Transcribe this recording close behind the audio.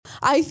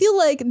I feel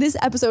like this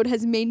episode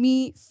has made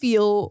me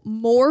feel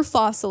more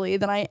fossily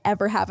than I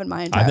ever have in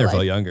my entire I've never life.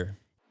 felt younger.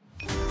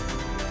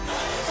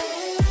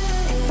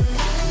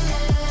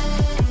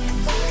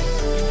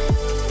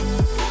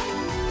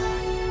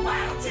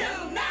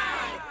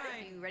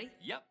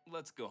 Yep,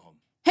 let's go home.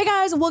 Hey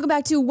guys, welcome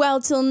back to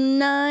Well Till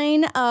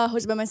 9,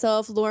 hosted by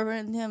myself,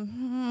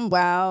 Lauren.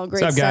 Wow,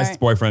 great What's up, guys? start. It's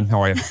boyfriend.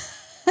 How are you?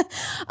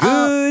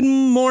 Good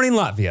morning,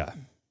 Latvia.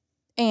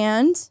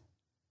 And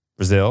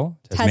Brazil,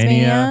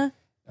 Tasmania,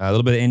 a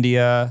little bit of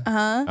India,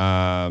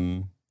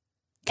 and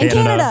Canada.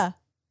 Canada.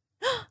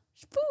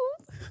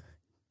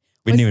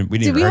 We didn't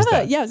even rehearse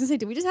that. Yeah, I was gonna say,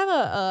 did we just have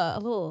a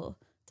little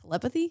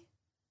telepathy?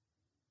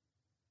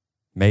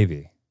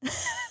 Maybe.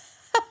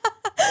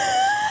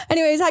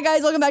 Anyways, hi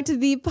guys, welcome back to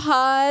the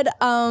pod.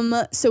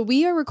 So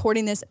we are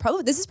recording this.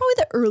 This is probably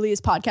the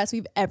earliest podcast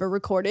we've ever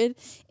recorded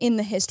in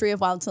the history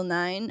of Wild Till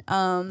 9.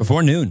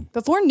 Before noon.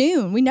 Before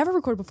noon. We never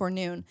record before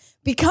noon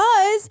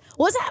because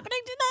what's happening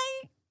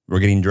tonight? We're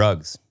getting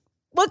drugs.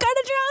 What kind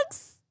of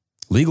drugs?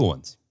 Legal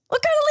ones.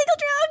 What kind of legal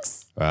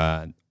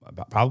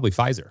drugs? Probably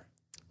Pfizer.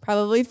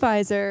 Probably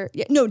Pfizer.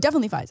 Yeah, no,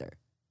 definitely Pfizer.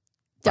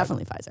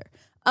 Definitely Pfizer.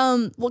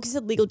 Well, because you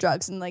said legal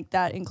drugs, and like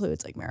that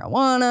includes like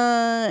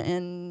marijuana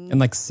and In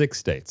like 6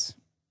 states.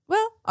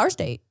 well, our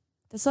state.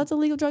 That's a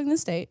legal drug in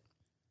this state.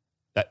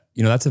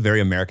 That's a very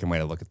American way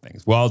to look at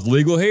things. Well, it's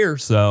legal here,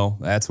 so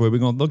that's the way we're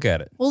going to look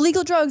at it. Well,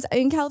 legal drugs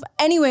in California.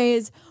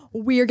 Anyways,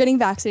 we are getting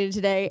vaccinated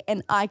today,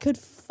 and I could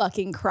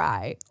fucking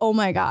cry. Oh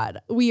my God.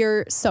 We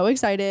are so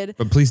excited.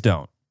 But please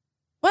don't.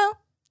 Well.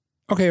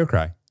 Okay, or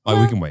cry.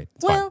 We can wait.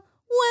 It's fine.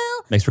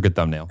 Makes for a good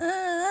thumbnail.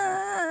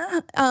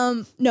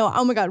 No,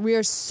 oh my God, we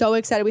are so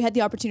excited. We had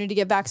the opportunity to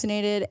get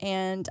vaccinated,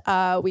 and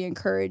we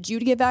encourage you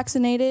to get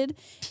vaccinated.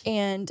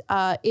 And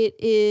it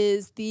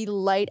is the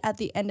light at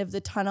the end of the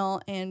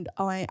tunnel. And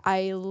I'm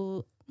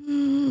going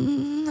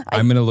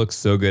to look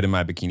so good in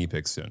my bikini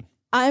pics soon.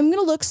 I'm going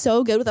to look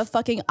so good with a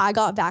fucking I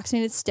got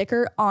vaccinated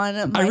sticker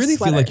on my I really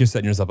sweater. feel like you're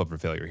setting yourself up for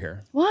failure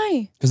here.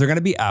 Why? Because they're going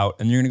to be out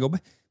and you're going to go,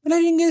 but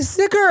I didn't get a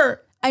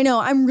sticker. I know.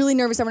 I'm really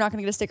nervous that we're not going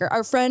to get a sticker.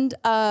 Our friend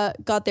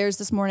got theirs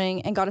this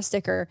morning and got a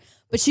sticker,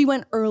 but she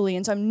went early.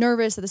 And so I'm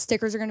nervous that the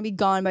stickers are going to be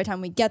gone by the time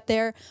we get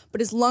there.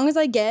 But as long as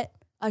I get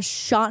a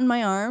shot in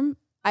my arm,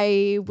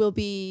 I will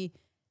be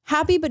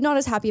happy, but not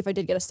as happy if I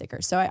did get a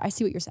sticker. So I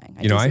see what you're saying.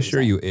 I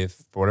assure you,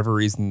 if for whatever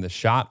reason the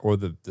shot or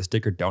the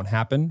sticker don't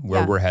happen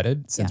where we're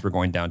headed, since we're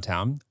going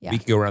downtown, we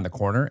could go around the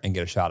corner and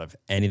get a shot of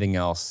anything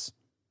else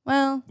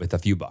with a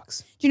few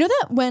bucks. Do you know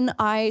that when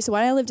I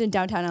lived in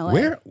downtown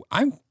LA?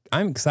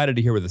 I'm excited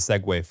to hear where the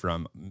segue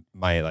from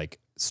my like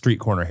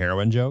street corner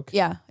heroin joke is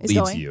leads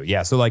going. you.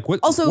 Yeah. So like what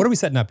are we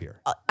setting up here?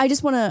 I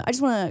just want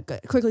to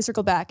quickly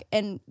circle back,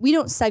 and we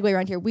don't segue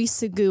around here. We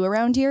segue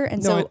around here.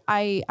 And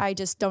I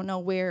just don't know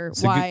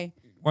why.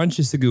 Why don't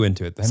you segue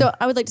into it then? So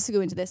I would like to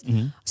segue into this.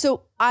 Mm-hmm.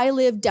 So I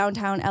lived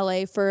downtown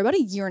LA for about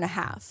a year and a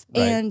half,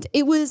 and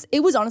it was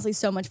honestly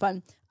so much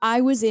fun.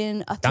 I was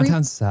in a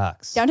downtown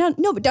sucks.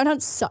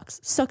 Downtown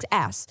sucks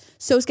ass.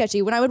 So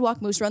sketchy. When I would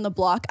walk Moose around the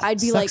block, I'd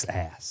be sucks like,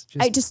 ass.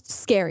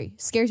 Scary.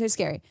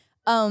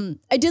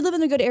 I did live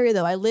in a good area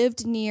though. I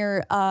lived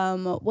near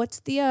what's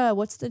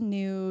the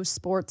new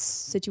sports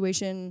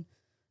situation?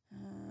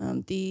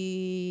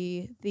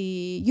 The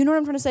you know what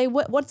I'm trying to say?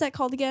 What's that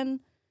called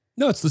again?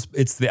 No, it's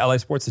the LA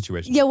sports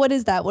situation. Yeah, what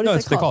is that? What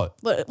is it called?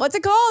 What's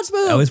it called,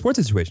 Smooth? LA sports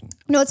situation.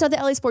 No, it's not the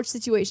LA sports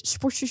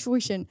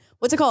situation.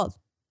 What's it called?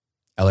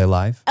 LA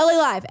Live. LA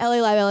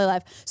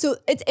Live. So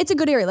it's a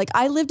good area. Like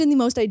I lived in the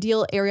most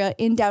ideal area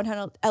in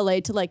downtown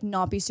LA to like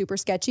not be super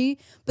sketchy,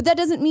 but that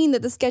doesn't mean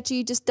that the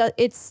sketchy just does.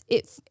 It's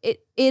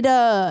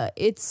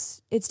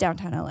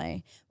downtown LA.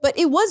 But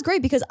it was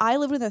great because I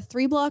lived with a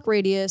 3-block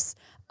radius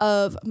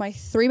of my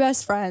 3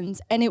 best friends,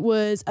 and it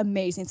was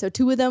amazing. So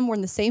 2 of them were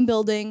in the same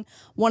building.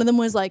 One of them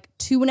was like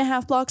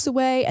 2.5 blocks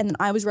away, and then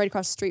I was right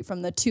across the street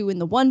from the 2 in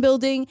the 1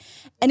 building,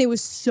 and it was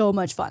so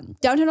much fun.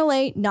 Downtown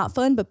LA, not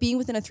fun, but being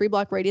within a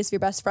 3-block radius of your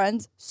best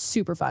friends,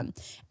 super fun.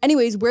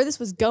 Anyways, where this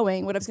was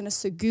going, what I was going to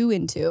segue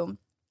into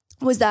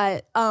was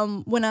that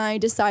when I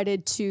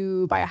decided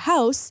to buy a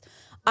house,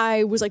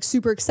 I was like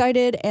super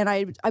excited, and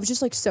I was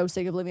just like so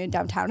sick of living in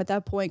downtown at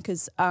that point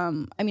because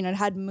I'd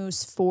had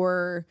Moose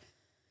for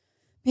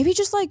maybe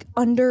just like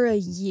under a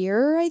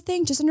year, I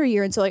think, just under a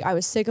year. And so like I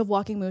was sick of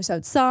walking Moose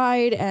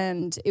outside,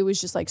 and it was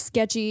just like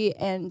sketchy.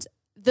 And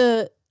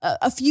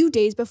a few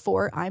days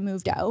before I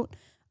moved out,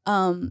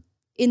 in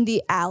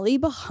the alley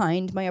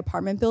behind my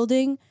apartment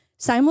building,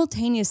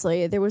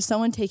 simultaneously there was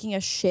someone taking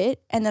a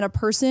shit, and then a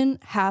person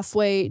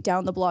halfway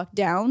down the block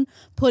down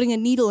putting a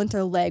needle into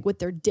their leg with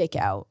their dick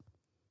out.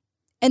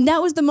 And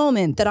that was the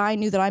moment that I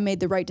knew that I made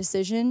the right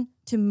decision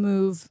to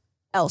move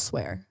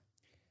elsewhere.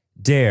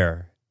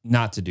 Dare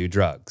not to do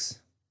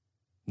drugs.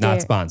 Not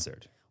Dare.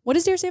 Sponsored. What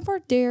does DARE stand for?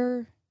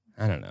 Dare.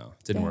 I don't know.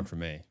 It didn't work for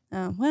me.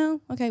 Oh,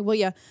 well, okay. Well,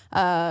 yeah.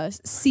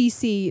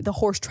 CC, the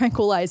horse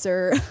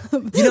tranquilizer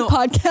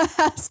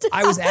podcast.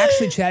 I was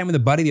actually chatting with a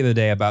buddy the other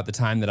day about the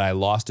time that I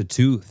lost a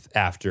tooth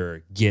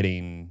after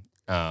getting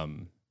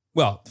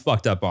Well,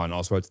 fucked up on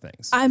all sorts of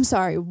things. I'm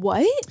sorry,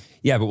 what?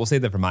 Yeah, but we'll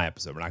save that for my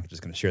episode. We're not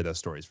just going to share those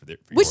stories for Which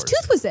yours.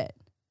 tooth was it?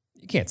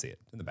 You can't see it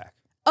in the back.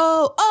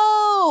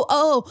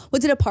 Oh.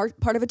 Was it a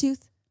part of a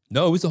tooth?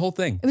 No, it was the whole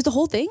thing. It was the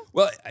whole thing?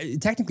 Well,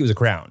 technically it was a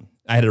crown.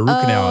 I had a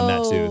root canal on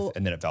that tooth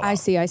and then it fell off. I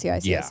see.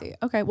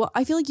 Okay, well,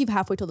 I feel like you've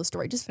halfway told the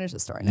story. Just finish the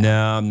story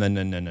now.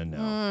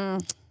 No.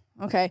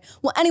 Okay.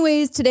 Well,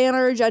 anyways, today on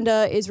our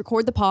agenda is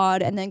record the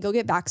pod and then go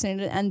get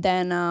vaccinated and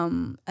then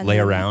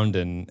around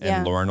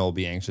and Lauren will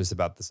be anxious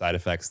about the side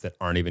effects that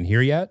aren't even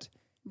here yet.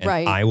 And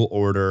right. I will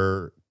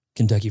order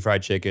Kentucky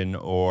Fried Chicken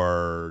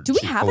or do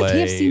we have a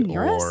KFC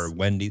near us? Or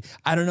Wendy's.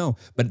 I don't know.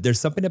 But there's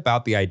something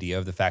about the idea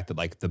of the fact that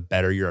like the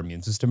better your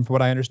immune system, for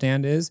what I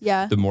understand is,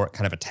 the more it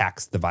kind of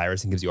attacks the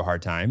virus and gives you a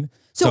hard time.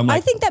 So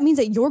I think that means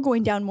that you're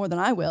going down more than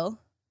I will.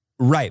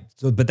 Right.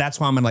 So, but that's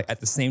why I'm like,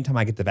 at the same time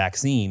I get the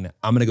vaccine,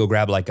 I'm going to go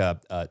grab like a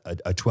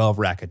 12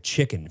 rack of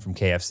chicken from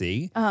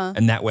KFC.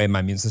 And that way my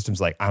immune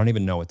system's like, I don't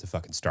even know what to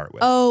fucking start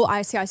with. Oh,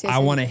 I see. I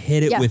want to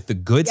hit it with the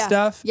good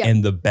stuff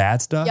and the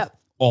bad stuff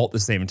all at the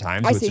same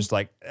time. So it's just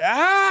like,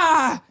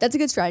 That's a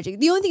good strategy.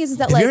 The only thing is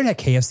that have you ever had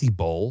a KFC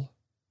bowl?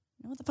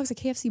 What the fuck's a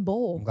KFC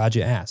bowl? I'm glad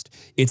you asked.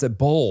 It's a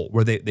bowl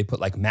where they put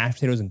like mashed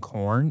potatoes and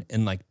corn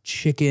and like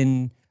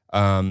chicken,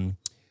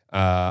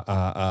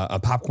 a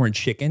popcorn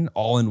chicken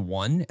all in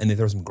one, and they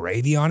throw some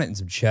gravy on it and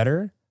some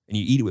cheddar, and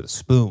you eat it with a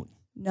spoon.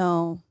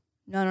 No.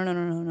 I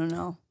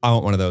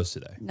want one of those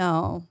today.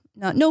 No,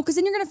 because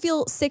then you're gonna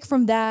feel sick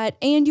from that,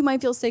 and you might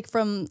feel sick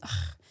from.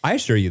 I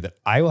assure you that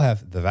I will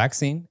have the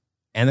vaccine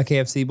and the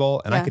KFC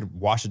bowl, and I could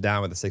wash it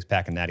down with a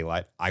 6-pack of Natty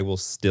Light. I will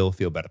still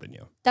feel better than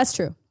you. That's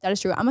true. That is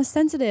true. I'm a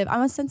sensitive.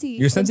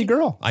 You're a sensitive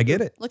girl. I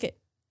get it. Look it.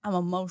 I'm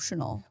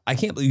emotional. I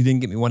can't believe you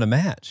didn't get me one to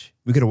match.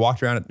 We could have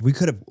walked around. We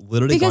could have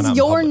literally because gone out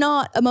you're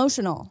not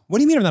emotional. What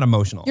do you mean I'm not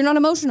emotional? You're not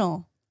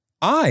emotional.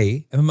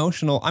 I am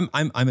emotional. I'm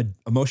an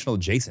emotional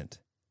adjacent.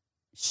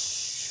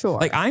 Sure.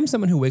 Like I'm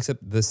someone who wakes up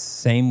the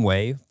same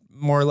way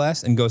more or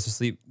less and goes to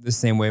sleep the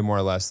same way more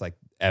or less like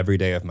every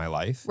day of my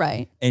life.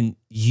 Right. And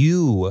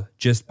you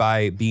just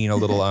by being a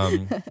little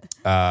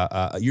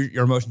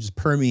your emotions just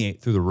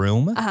permeate through the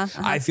room.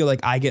 I feel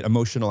like I get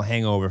emotional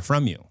hangover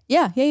from you.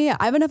 Yeah.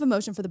 I have enough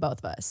emotion for the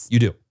both of us. You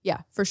do. Yeah,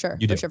 for sure.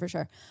 For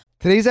sure.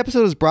 Today's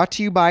episode is brought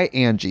to you by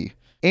Angie.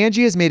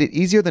 Angie has made it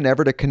easier than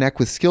ever to connect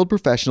with skilled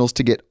professionals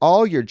to get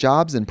all your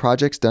jobs and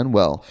projects done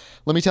well.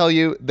 Let me tell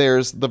you,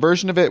 there's the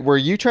version of it where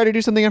you try to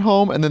do something at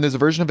home, and then there's a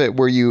version of it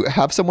where you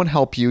have someone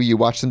help you, you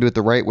watch them do it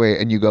the right way,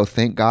 and you go,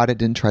 thank God I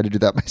didn't try to do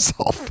that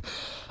myself.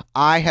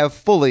 I have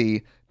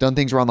fully done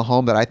things around the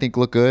home that I think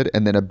look good,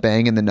 and then a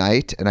bang in the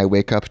night, and I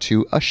wake up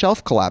to a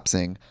shelf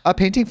collapsing, a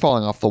painting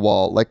falling off the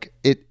wall.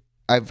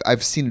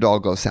 I've seen it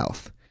all go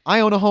south. I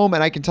own a home,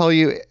 and I can tell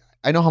you,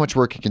 I know how much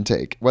work it can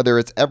take. Whether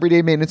it's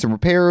everyday maintenance and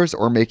repairs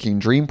or making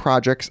dream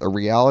projects a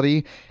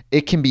reality,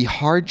 it can be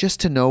hard just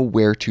to know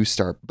where to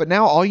start. But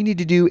now all you need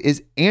to do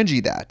is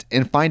Angie that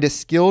and find a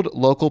skilled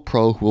local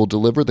pro who will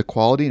deliver the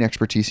quality and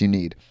expertise you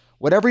need.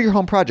 Whatever your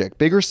home project,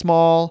 big or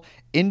small,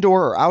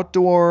 indoor or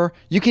outdoor,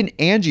 you can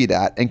Angie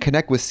that and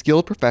connect with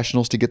skilled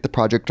professionals to get the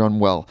project done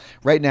well.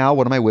 Right now,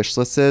 one of my wish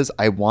lists is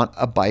I want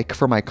a bike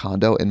for my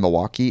condo in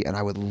Milwaukee, and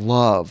I would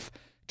love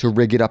to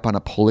rig it up on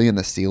a pulley in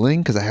the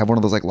ceiling because I have one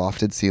of those like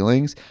lofted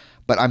ceilings,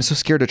 but I'm so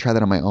scared to try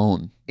that on my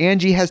own.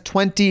 Angie has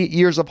 20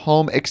 years of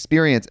home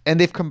experience, and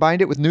they've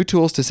combined it with new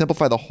tools to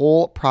simplify the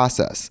whole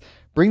process.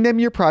 Bring them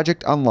your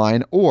project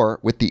online or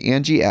with the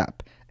Angie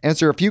app.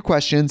 Answer a few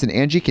questions and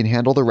Angie can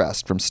handle the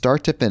rest from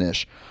start to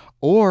finish,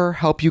 or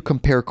help you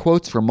compare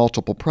quotes from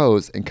multiple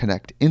pros and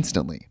connect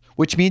instantly,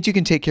 which means you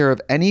can take care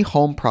of any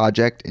home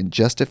project in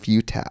just a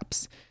few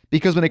taps.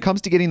 Because when it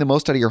comes to getting the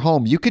most out of your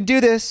home, you can do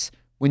this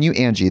when you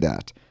Angie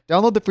that.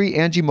 Download the free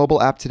Angie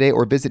mobile app today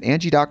or visit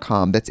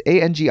Angie.com. That's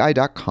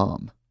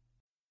ANGI.com.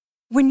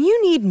 When you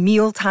need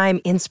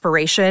mealtime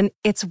inspiration,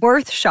 it's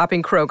worth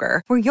shopping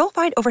Kroger, where you'll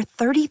find over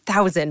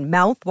 30,000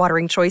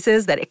 mouth-watering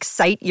choices that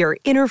excite your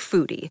inner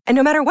foodie. And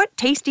no matter what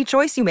tasty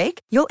choice you make,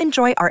 you'll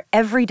enjoy our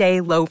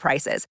everyday low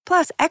prices,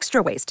 plus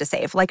extra ways to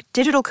save, like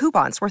digital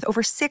coupons worth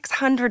over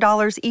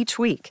 $600 each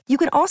week. You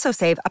can also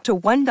save up to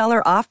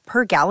 $1 off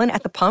per gallon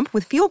at the pump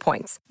with fuel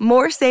points.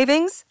 More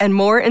savings and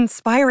more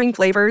inspiring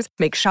flavors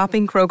make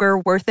shopping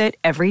Kroger worth it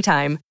every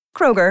time.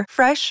 Kroger,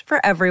 fresh for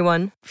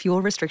everyone.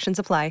 Fuel restrictions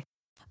apply.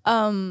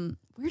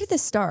 Where did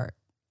this start?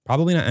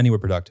 Probably not anywhere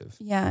productive.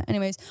 Yeah.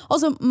 Anyways,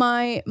 also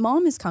my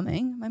mom is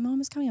coming.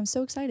 I'm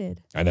so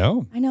excited. I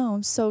know.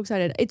 I'm so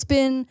excited.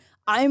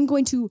 I'm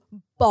going to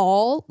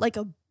bawl like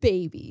a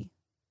baby.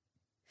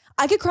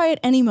 I could cry at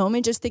any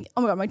moment. Just think,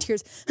 oh my God, my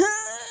tears.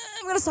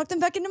 I'm going to suck them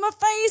back into my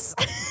face.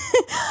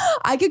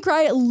 I could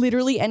cry at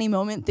literally any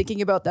moment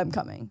thinking about them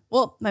coming.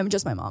 Well,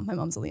 just my mom. My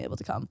mom's only able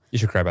to come. You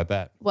should cry about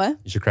that. What?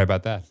 You should cry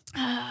about that.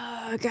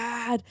 Oh,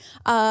 God.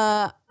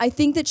 I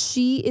think that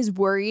she is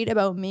worried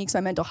about me because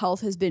my mental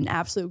health has been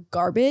absolute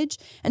garbage.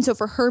 And so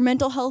for her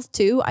mental health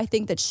too, I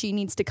think that she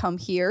needs to come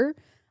here.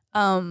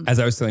 As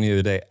I was telling you the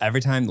other day,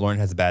 every time Lauren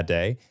has a bad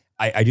day,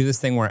 I do this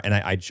thing where, and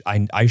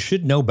I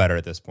should know better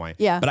at this point.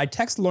 Yeah. But I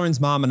text Lauren's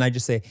mom and I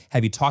just say,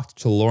 have you talked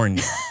to Lauren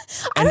yet?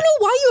 I don't know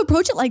why you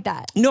approach it like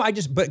that. No,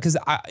 because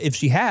if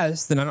she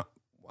has, then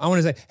I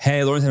want to say,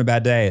 hey, Lauren's having a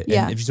bad day.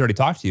 Yeah. And if she's already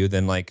talked to you,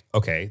 then like,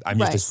 okay, I'm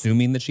just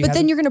assuming that she But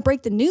hasn't. then you're going to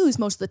break the news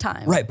most of the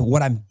time. Right. But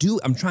what I'm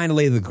trying to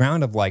lay the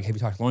ground of like, have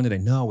you talked to Lauren today?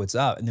 No, what's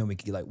up? And then we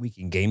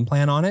can game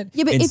plan on it.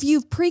 Yeah, but if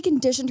you've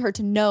preconditioned her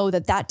to know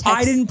that text.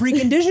 I didn't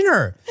precondition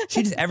her.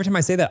 She just, every time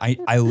I say that,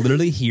 I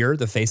literally hear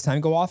the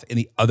FaceTime go off in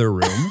the other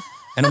room.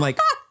 And I'm like,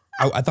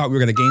 I thought we were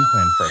going to game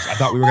plan first. I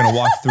thought we were going to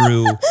walk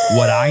through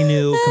what I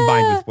knew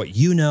combined with what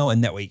you know.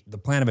 And that way the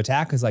plan of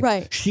attack is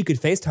like, she could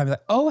FaceTime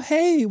like, oh,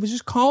 hey, was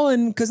just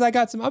calling because I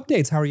got some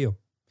updates. How are you?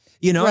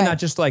 You know, not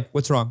just like,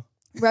 what's wrong?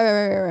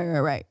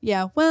 Right.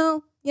 Yeah.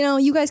 Well,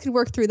 you guys could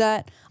work through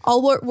that.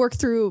 I'll work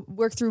through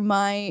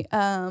my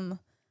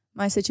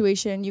my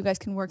situation. You guys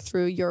can work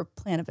through your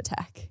plan of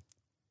attack.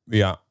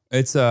 Yeah.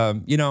 It's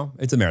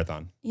it's a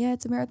marathon. Yeah,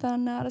 it's a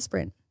marathon, not a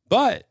sprint.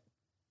 But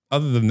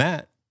other than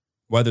that,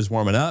 weather's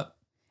warming up.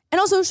 And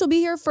also, she'll be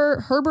here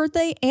for her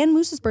birthday and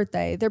Moose's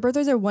birthday. Their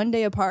birthdays are one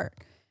day apart.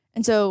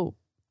 And so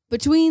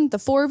between the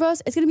four of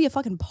us, it's going to be a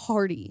fucking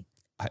party.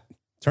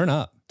 Turn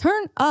up.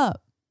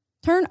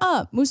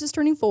 Moose is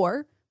turning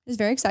 4. It's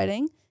very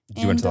exciting.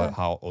 Do you want to tell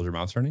how old your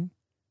mom's turning?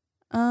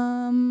 I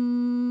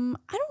don't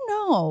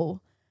know.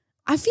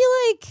 I feel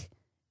like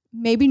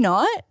maybe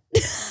not.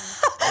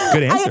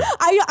 Good answer.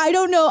 I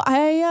don't know.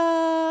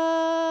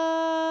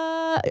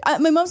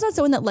 My mom's not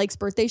someone that likes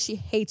birthdays. She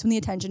hates when the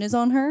attention is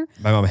on her.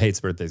 My mom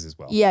hates birthdays as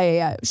well.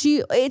 Yeah.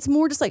 It's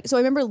more just like, so I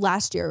remember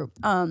last year,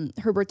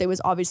 her birthday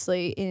was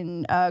obviously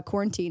in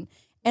quarantine.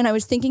 And I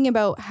was thinking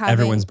about having...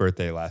 Everyone's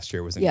birthday last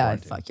year was in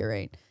quarantine. Yeah, fuck, you're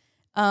right.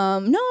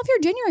 No, if you're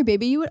January,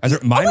 baby, you would...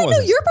 Mine wasn't. No,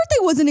 your birthday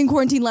wasn't in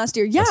quarantine last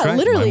year. Yeah, That's right.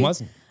 literally. Mine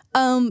wasn't.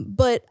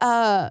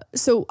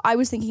 So I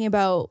was thinking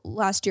about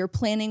last year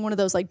planning one of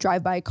those like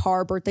drive-by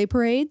car birthday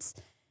parades.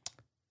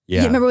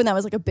 Yeah. Remember when that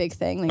was like a big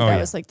thing? Like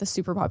was like the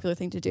super popular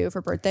thing to do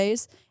for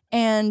birthdays.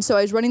 And so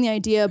I was running the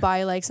idea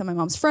by like some of my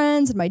mom's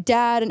friends and my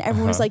dad, and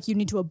everyone was like, you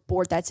need to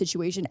abort that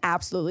situation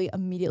absolutely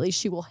immediately.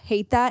 She will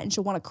hate that and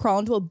she'll want to crawl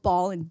into a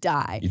ball and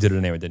die. You did it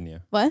anyway, didn't you?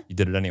 What? You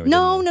did it anyway,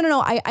 No.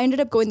 I ended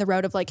up going the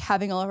route of like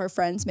having all of her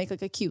friends make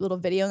like a cute little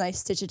video, and I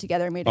stitched it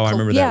together and made I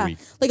remember that week.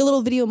 Like a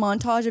little video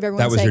montage of everyone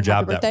that was saying your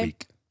job happy birthday. that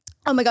week.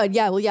 Oh my God.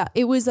 Yeah. Well, yeah.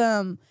 It was,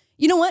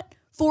 you know what?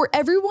 For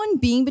everyone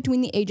being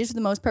between the ages, for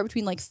the most part,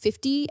 between like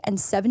 50 and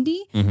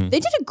 70, they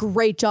did a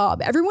great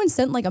job. Everyone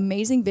sent like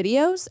amazing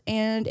videos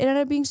and it ended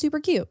up being super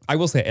cute. I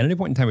will say, at any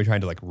point in time, we're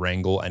trying to like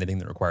wrangle anything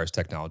that requires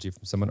technology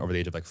from someone over the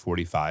age of like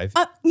 45.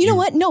 You know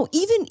what? No,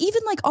 even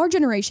like our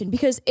generation,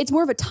 because it's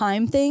more of a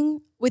time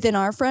thing within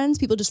our friends.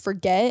 People just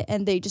forget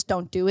and they just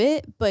don't do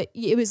it. But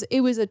it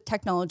was a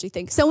technology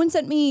thing. Someone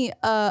sent me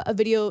a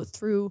video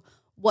through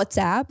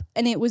WhatsApp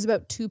and it was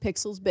about 2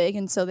 pixels big,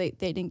 and so they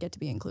didn't get to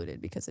be included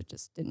because it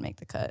just didn't make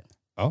the cut.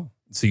 Oh,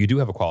 so you do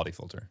have a quality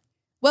filter.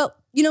 Well,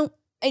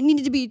 it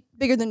needed to be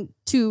bigger than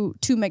 2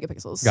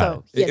 megapixels.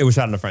 Got it. It was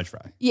shot on a French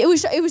fry. Yeah,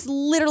 it was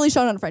literally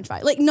shot on a French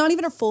fry. Like not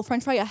even a full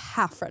French fry, a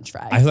half French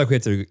fry. I feel like we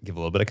have to give a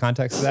little bit of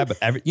context to that, but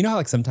how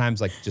like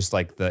sometimes like just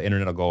like the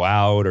internet will go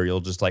out, or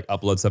you'll just like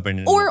upload something,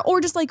 and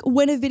or just like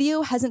when a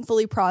video hasn't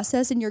fully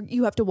processed and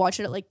you have to watch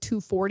it at like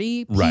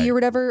 240p or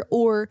whatever,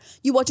 or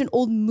you watch an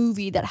old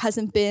movie that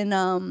hasn't been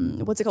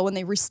what's it called when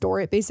they restore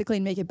it basically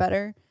and make it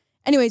better.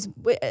 Anyways,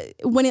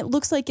 when it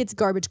looks like it's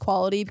garbage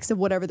quality because of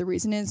whatever the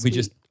reason is, we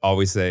just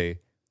always say,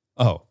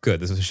 oh, good,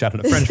 this was shot on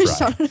a French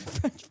fry.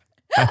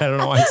 I don't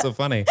know why it's so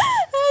funny.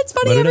 It's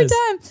funny every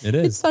time. It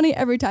is. It's funny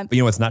every time. But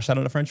you know what's not shot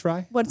on a French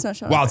fry? What's not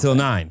shot on Wild Till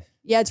 9.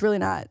 Yeah, it's really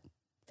not.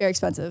 Very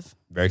expensive.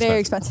 Very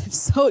expensive.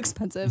 So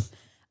expensive.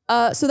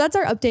 So that's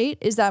our update,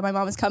 is that my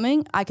mom is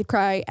coming. I could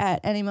cry at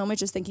any moment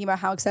just thinking about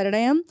how excited I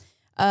am.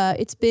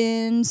 It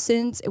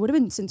would have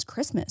been since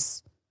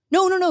Christmas.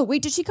 No.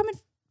 Wait, did she come in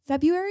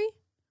February?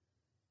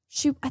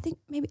 I think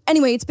maybe.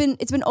 Anyway, it's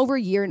been over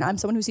a year, and I'm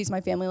someone who sees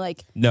my family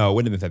like. No, it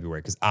wouldn't have been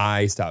February because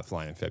I stopped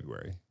flying in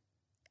February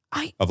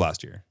of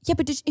last year. Yeah,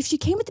 but if she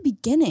came at the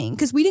beginning,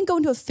 because we didn't go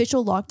into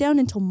official lockdown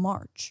until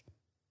March.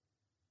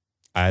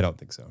 I don't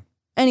think so.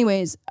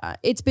 Anyways,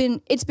 it's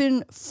been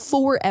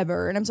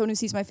forever, and I'm someone who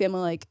sees my family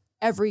like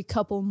every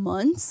couple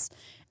months,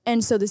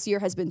 and so this year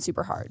has been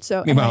super hard.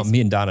 So meanwhile, me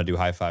and Donna do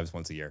high fives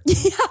once a year.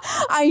 Yeah,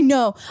 I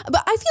know,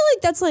 but I feel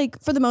like that's like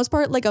for the most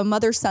part like a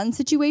mother-son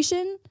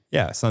situation.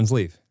 Yeah, sons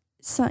leave.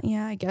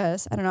 Yeah, I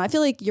guess. I don't know. I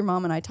feel like your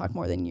mom and I talk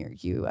more than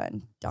you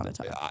and Donna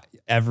talk.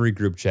 Every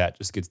group chat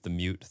just gets the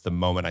mute the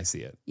moment I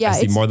see it. Yeah, I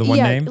see more than one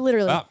name.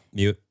 Literally.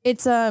 Mute.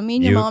 It's me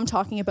and your mom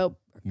talking about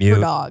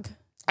her dog.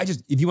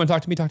 If you want to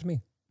talk to me, talk to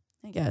me.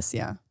 I guess,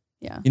 yeah.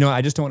 Yeah.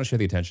 I just don't want to share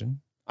the attention.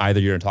 Either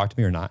you're going to talk to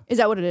me or not. Is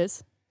that what it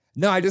is?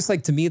 No, I just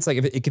like, to me, it's like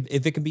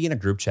if it can be in a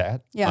group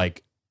chat,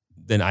 like,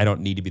 then I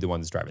don't need to be the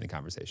one that's driving the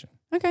conversation.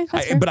 Okay.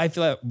 But I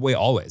feel that way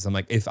always. I'm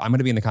like, if I'm going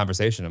to be in the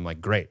conversation, I'm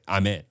like, great,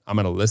 I'm in. I'm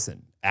going to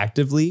listen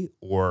actively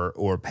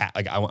or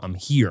like I'm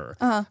here.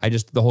 Uh-huh.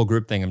 The whole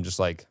group thing, I'm just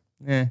like,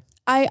 eh.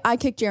 I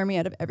kick Jeremy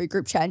out of every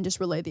group chat and just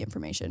relay the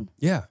information.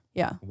 Yeah.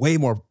 Yeah. Way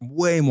more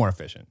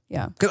efficient.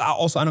 Yeah.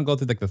 Because I don't go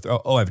through like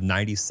I have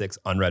 96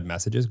 unread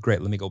messages.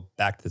 Great. Let me go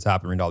back to the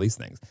top and read all these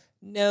things.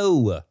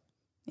 No.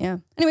 Yeah.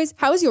 Anyways,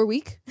 how was your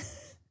week?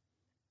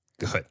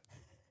 Good.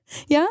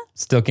 Yeah.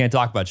 Still can't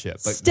talk about shit,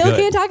 but Still good.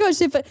 can't talk about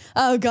shit, but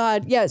oh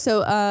God. Yeah. So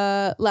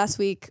last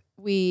week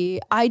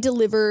I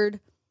delivered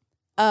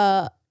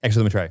Actually,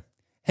 let me try.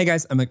 Hey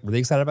guys, I'm like really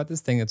excited about this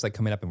thing. It's like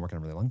coming up and working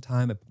on a really long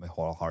time. I put my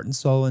whole heart and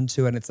soul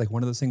into it. And it's like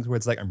one of those things where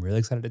it's like, I'm really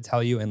excited to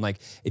tell you. And like,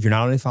 if you're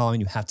not already following,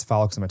 you have to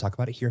follow because I'm gonna talk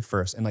about it here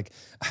first. And like,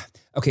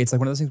 okay, it's like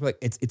one of those things where like,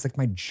 it's like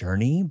my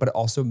journey, but it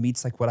also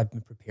meets like what I've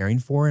been preparing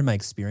for and my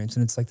experience.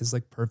 And it's like this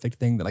like perfect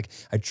thing that like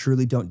I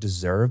truly don't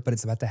deserve, but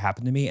it's about to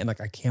happen to me. And like,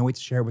 I can't wait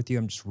to share it with you.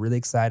 I'm just really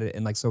excited.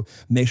 And like, so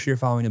make sure you're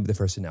following and be the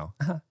first to know.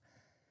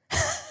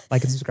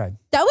 Like and subscribe.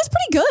 that was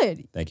pretty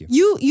good. Thank you.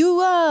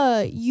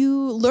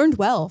 You learned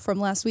well from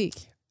last week.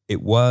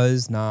 It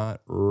was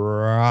not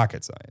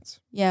rocket science.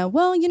 Yeah.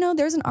 Well,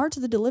 there's an art to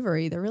the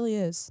delivery. There really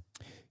is.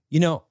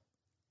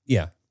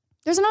 Yeah,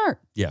 There's an art.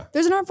 yeah,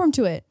 There's an art form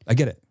to it. I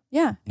get it.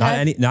 Yeah.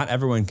 Not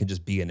everyone can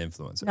just be an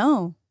influencer.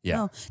 No. Yeah.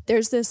 No.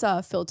 There's this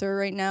filter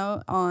right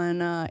now on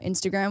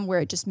Instagram where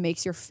it just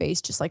makes your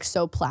face just like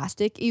so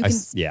plastic. You can,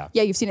 Yeah.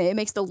 Yeah, you've seen it. It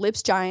makes the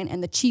lips giant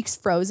and the cheeks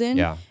frozen.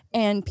 Yeah.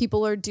 And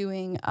people are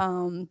doing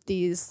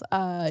these.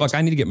 Fuck,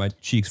 I need to get my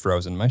cheeks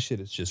frozen. My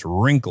shit is just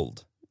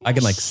wrinkled. I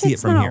can like see it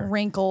shit's from not here.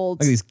 wrinkled.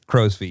 Look at these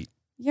crow's feet.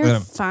 You're Look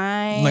at 'em.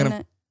 fine. Look at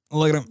them.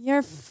 Look at them.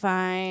 You're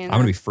fine. I'm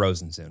gonna be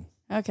frozen soon.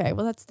 Okay,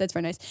 well that's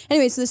very nice.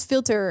 Anyway, so this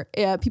filter,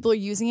 people are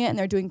using it and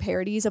they're doing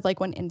parodies of like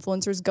when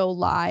influencers go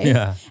live.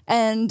 Yeah.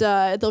 And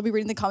they'll be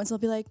reading the comments and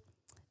they'll be like,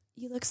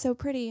 "You look so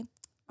pretty.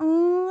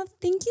 Oh,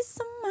 thank you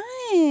so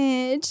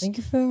much. Thank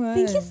you so much.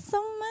 Thank you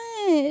so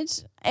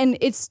much." And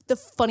it's the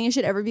funniest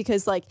shit ever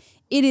because like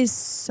it is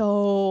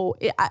so.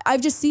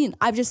 I've just seen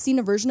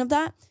a version of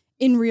that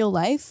in real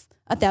life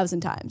 1,000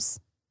 times.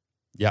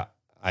 Yeah,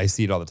 I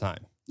see it all the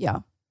time Yeah.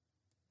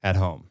 at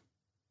home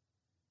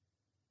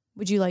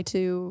Would you like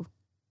to?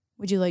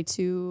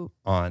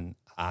 on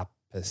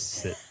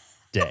opposite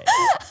day.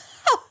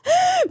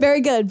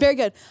 Very good, very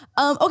good.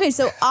 Okay,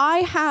 so I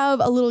have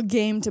a little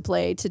game to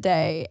play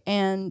today,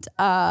 and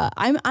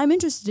I'm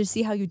interested to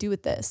see how you do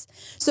with this.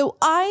 So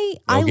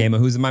No game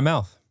of who's in my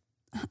mouth.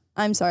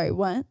 I'm sorry.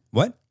 What?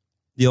 What?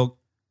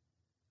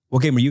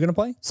 What game are you gonna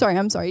play? Sorry,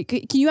 I'm sorry.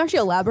 Can you actually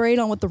elaborate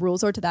on what the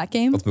rules are to that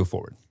game? Let's move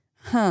forward.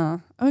 Huh.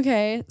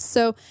 Okay.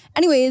 So,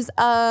 anyways,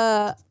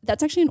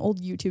 that's actually an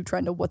old YouTube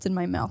trend of what's in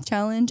my mouth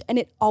challenge, and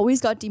it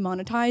always got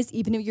demonetized,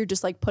 even if you're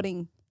just like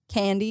putting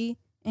candy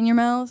in your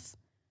mouth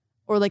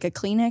or like a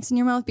Kleenex in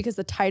your mouth, because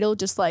the title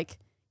just like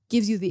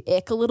gives you the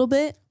ick a little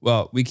bit.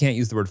 Well, we can't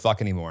use the word fuck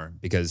anymore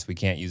because we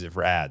can't use it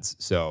for ads.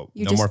 So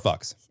You no just- more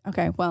fucks.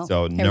 Okay. Well.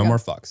 So here no we go. more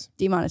fucks.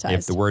 Demonetized.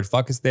 If the word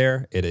fuck is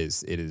there,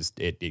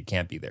 it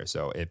can't be there.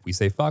 So if we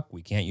say fuck,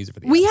 we can't use it for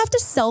the We ads. have to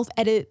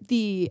self-edit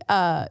the.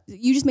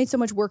 You just made so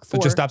much work for.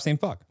 So just stop saying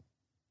fuck.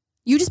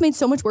 You just made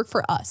so much work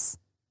for us.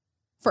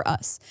 For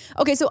us.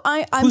 Okay, so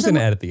I'm. Who's going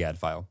to edit the ad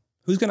file?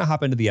 Who's going to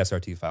hop into the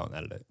SRT file and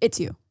edit it? It's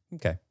you.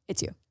 Okay.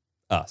 It's you.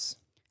 Us.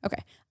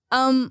 Okay.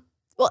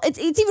 Well,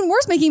 it's even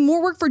worse making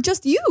more work for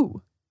just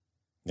you.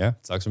 Yeah,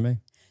 sucks for me.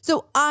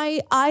 So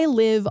I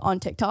live on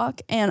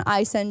TikTok and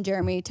I send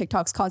Jeremy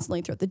TikToks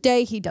constantly throughout the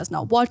day. He does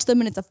not watch them,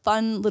 and it's a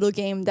fun little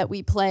game that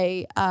we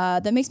play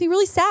that makes me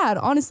really sad,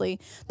 honestly.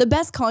 The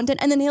best content,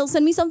 and then he'll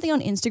send me something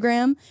on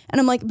Instagram and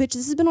I'm like, bitch,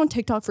 this has been on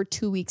TikTok for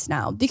 2 weeks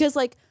now, because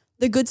like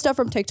the good stuff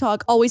from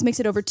TikTok always makes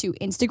it over to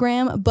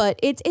Instagram, but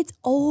it's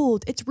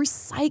old, it's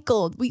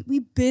recycled.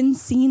 We've been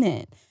seen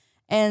it.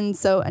 And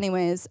so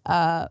anyways,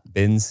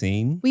 Been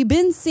seen? we've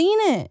been seeing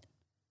it.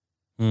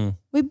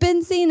 We've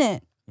been seeing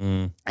it.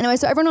 Anyway,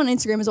 so everyone on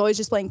Instagram is always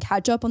just playing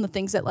catch up on the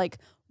things that like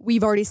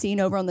we've already seen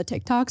over on the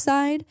TikTok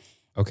side.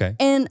 Okay.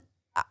 And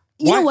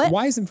you know what?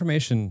 Why is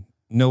information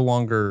no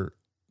longer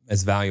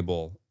as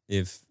valuable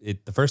if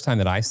the first time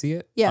that I see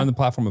it Yeah. on the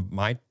platform of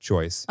my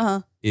choice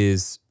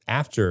is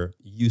after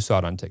you saw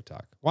it on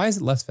TikTok? Why is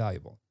it less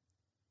valuable?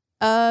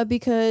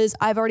 Because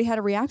I've already had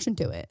a reaction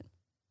to it.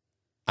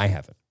 I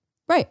haven't.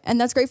 Right. And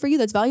that's great for you.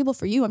 That's valuable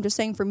for you. I'm just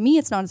saying for me,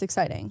 it's not as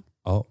exciting.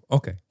 Oh,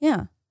 okay.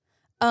 Yeah.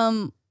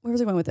 Where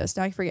was I going with this?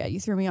 Now I forget. You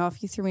threw me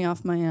off. You threw me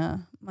off my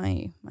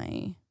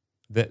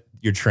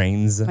Your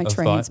trains of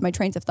thought? my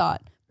trains of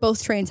thought.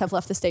 Both trains have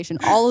left the station.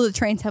 All of the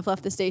trains have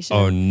left the station.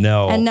 Oh,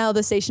 no. And now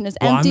the station is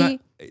Well, empty.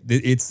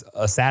 It's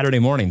a Saturday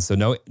morning, so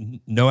no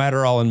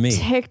Adderall in me.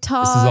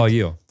 TikTok. This is all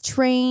you.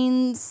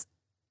 Trains,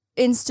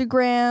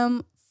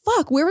 Instagram.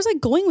 Fuck, where was I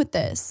going with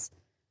this?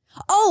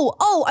 Oh,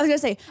 I was gonna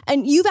say,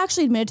 and you've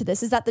actually admitted to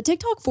this, is that the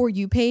TikTok For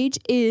You page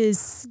is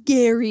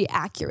scary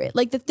accurate.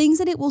 Like the things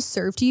that it will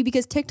serve to you,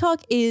 because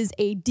TikTok is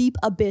a deep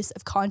abyss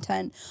of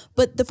content,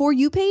 but the For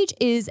You page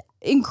is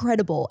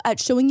incredible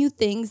at showing you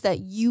things that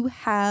you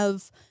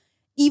have,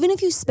 even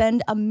if you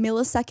spend a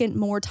millisecond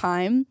more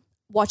time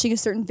watching a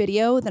certain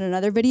video than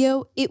another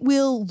video, it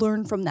will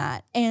learn from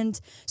that. And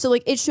so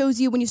like it shows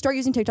you when you start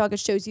using TikTok, it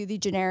shows you the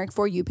generic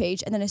For You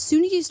page. And then as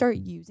soon as you start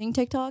using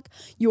TikTok,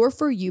 your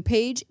For You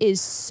page is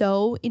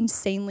so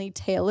insanely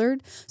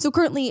tailored. So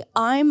currently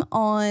I'm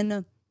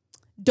on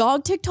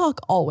dog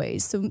TikTok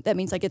always. So that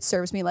means like it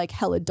serves me like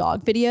hella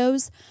dog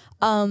videos.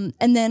 And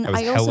then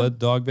I also hella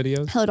dog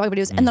videos. Hella dog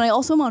videos. And then I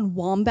also am on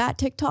wombat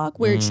TikTok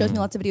where it shows me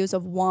lots of videos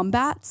of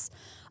wombats.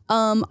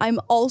 I'm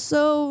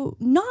also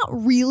not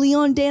really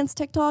on dance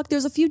TikTok.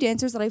 There's a few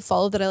dancers that I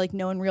follow that I like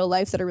know in real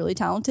life that are really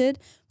talented.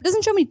 But it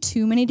doesn't show me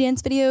too many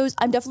dance videos.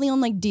 I'm definitely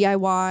on like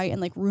DIY and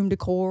like room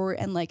decor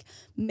and like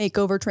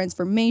makeover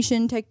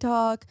transformation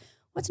TikTok.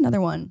 What's another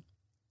one?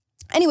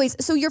 Anyways,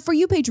 so your For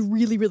You page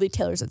really, really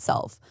tailors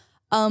itself.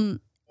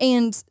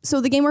 And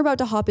so the game we're about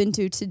to hop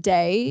into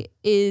today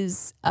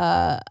is,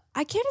 I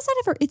can't decide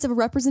if it's a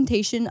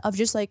representation of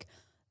just like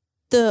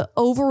the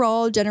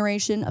overall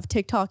generation of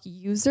TikTok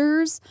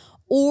users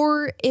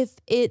or if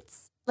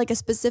it's like a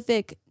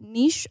specific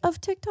niche of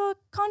TikTok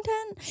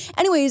content.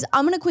 Anyways,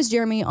 I'm going to quiz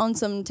Jeremy on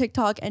some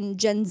TikTok and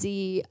Gen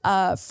Z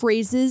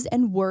phrases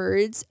and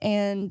words,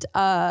 and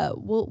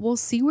we'll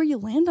see where you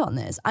land on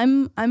this.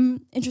 I'm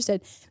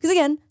interested because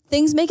again,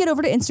 things make it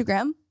over to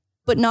Instagram,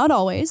 but not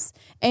always.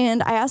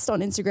 And I asked on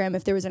Instagram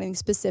if there was anything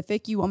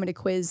specific you want me to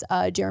quiz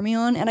Jeremy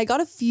on, and I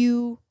got a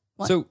few.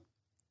 So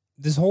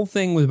this whole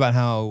thing was about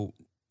how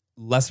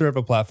lesser of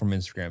a platform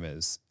Instagram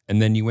is,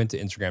 and then you went to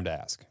Instagram to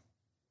ask.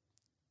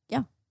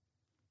 Yeah.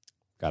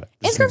 Got it.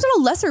 Instagram's not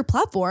a lesser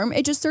platform.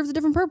 It just serves a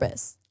different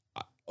purpose.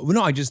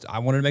 No, I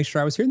wanted to make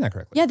sure I was hearing that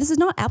correctly. Yeah, this is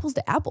not apples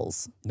to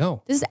apples.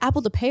 No. This is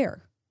apple to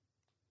pear.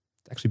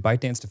 Actually,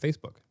 ByteDance to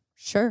Facebook.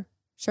 Sure,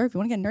 if you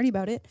want to get nerdy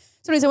about it.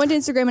 So anyways, I went to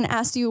Instagram and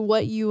asked you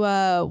what you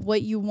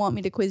want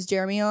me to quiz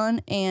Jeremy on.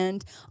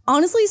 And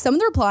honestly, some of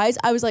the replies,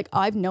 I was like,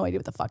 oh, I have no idea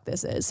what the fuck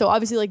this is. So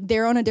obviously like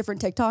they're on a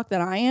different TikTok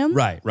than I am.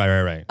 Right.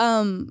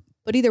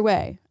 But either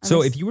way.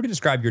 So if you were to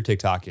describe your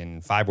TikTok in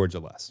 5 words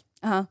or less.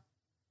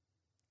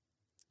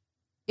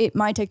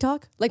 My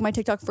TikTok? Like my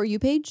TikTok For You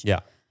page? Yeah.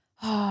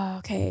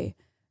 Okay.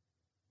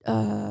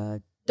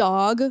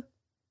 Dog.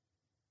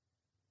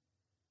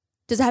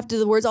 Does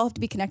the words all have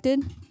to be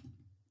connected?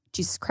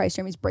 Jesus Christ,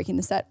 Jeremy's breaking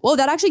the set. Whoa,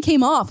 that actually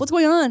came off. What's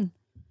going on?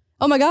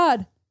 Oh my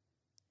God.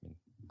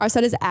 Our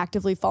set is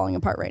actively falling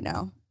apart right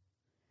now.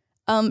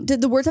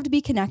 Did the words have to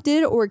be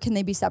connected or can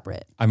they be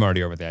separate? I'm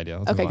already over the idea.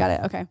 Let's Okay, move got on.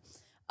 it. Okay.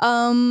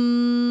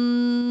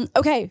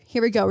 Okay,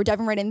 here we go. We're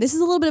diving right in. This is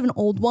a little bit of an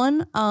old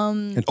one.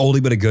 An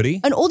oldie but a goodie?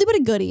 An oldie but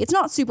a goodie. It's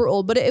not super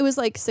old, but it was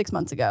like 6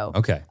 months ago.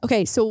 Okay.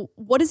 Okay, so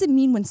what does it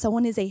mean when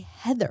someone is a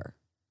heather?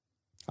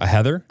 A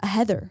Heather? A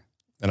heather.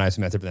 And I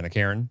assume that's different than a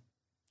Karen?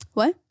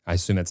 What? I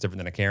assume that's different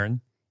than a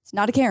Karen? It's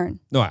not a Karen.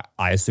 No,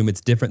 I assume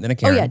it's different than a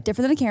Karen. Oh yeah,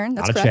 different than a Karen.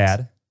 That's not correct. a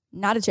Chad.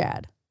 Not a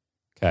Chad.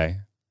 Okay.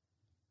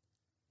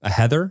 A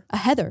Heather? A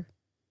heather.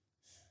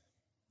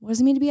 What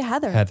does it mean to be a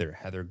heather? Heather.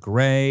 Heather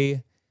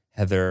Gray.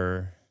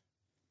 Heather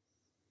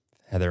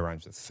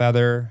rhymes with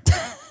feather.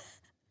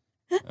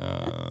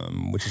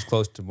 Which is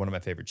close to one of my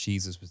favorite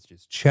cheeses, which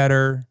is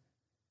cheddar.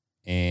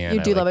 And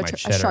You do love my a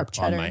sharp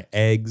cheddar. on my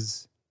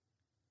eggs.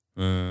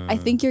 I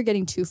think you're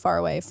getting too far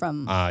away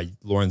from.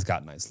 Lauren's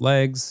got nice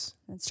legs.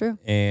 That's true.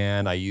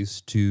 And I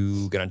used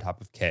to get on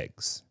top of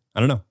kegs. I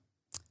don't know.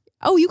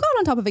 Oh, you got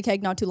on top of a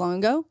keg not too long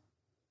ago.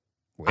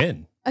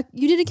 When?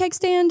 You did a keg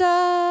stand.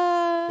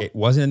 It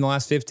wasn't in the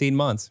last 15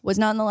 months. Was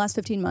not in the last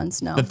 15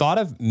 months. No. The thought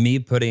of me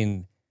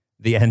putting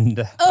the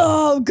end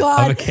oh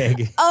God. of a keg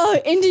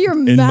into your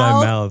in mouth.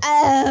 my mouth.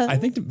 I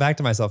think back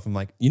to myself, I'm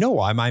like, you know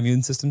why my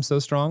immune system's so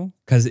strong?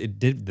 Because it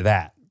did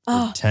that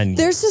for 10 years.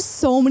 There's just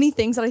so many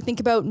things that I think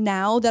about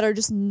now that are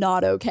just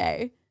not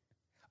okay.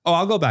 Oh,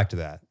 I'll go back to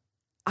that.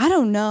 I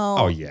don't know.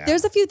 Oh, yeah.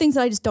 There's a few things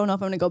that I just don't know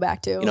if I'm going to go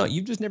back to. You know,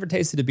 you've just never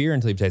tasted a beer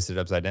until you've tasted it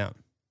upside down.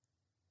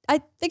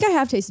 I think I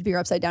have tasted beer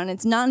upside down. And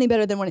it's not any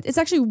better than when it's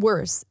actually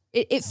worse.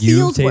 It feels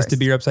You've tasted worse.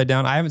 beer upside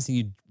down? I haven't seen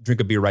you drink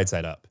a beer right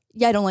side up.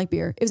 Yeah, I don't like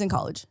beer. It was in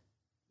college,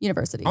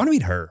 university. I want to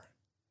meet her.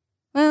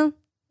 Well,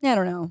 yeah, I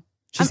don't know.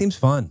 She seems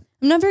fun.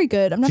 I'm not very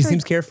good. She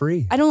seems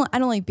carefree. I don't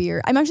like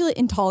beer. I'm actually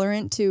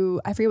intolerant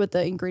to, I forget what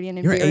the ingredient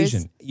in You're beer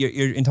Asian. is.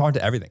 You're intolerant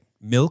to everything.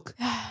 Milk,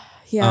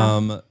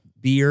 Yeah.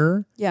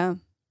 beer. Yeah.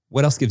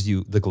 What else gives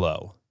you the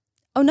glow?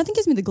 Oh, nothing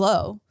gives me the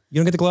glow. You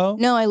don't get the glow?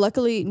 No, I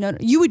luckily, no,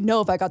 you would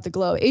know if I got the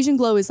glow. Asian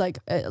glow is like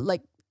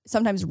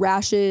sometimes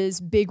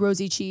rashes, big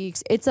rosy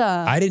cheeks. It's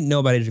I didn't know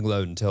about Asian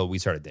glow until we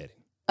started dating.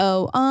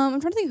 I'm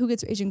trying to think who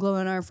gets Asian glow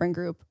in our friend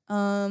group.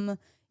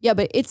 Yeah,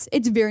 but it's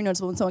very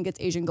noticeable when someone gets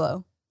Asian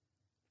glow.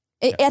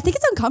 I think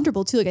it's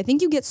uncomfortable too. Like I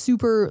think you get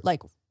super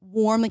like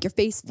warm, like your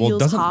face feels Well, it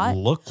doesn't hot.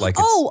 look like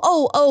it's...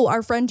 Oh,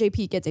 our friend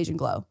JP gets Asian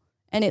glow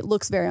and it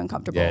looks very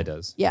uncomfortable. Yeah, it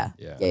does. Yeah.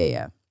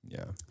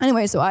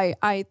 Anyway, so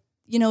I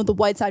the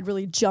white side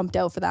really jumped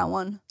out for that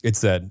one. It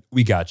said,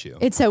 we got you.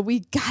 It said, we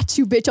got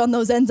you, bitch, on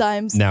those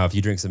enzymes. Now, if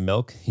you drink some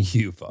milk,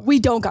 you fuck. We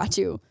don't got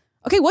you.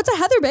 Okay, what's a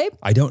heather, babe?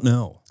 I don't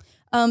know.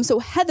 So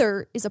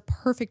heather is a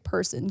perfect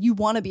person. You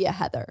want to be a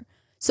heather.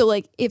 So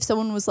like if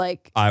someone was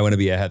like, I want to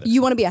be a Heather.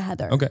 you want to be a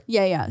Heather. Okay.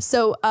 Yeah, yeah.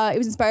 So it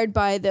was inspired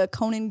by the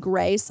Conan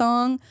Gray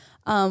song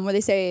where they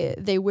say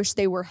they wish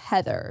they were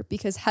Heather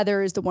because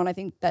Heather is the one I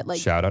think that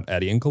like Shout out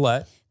Eddie and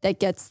Colette. that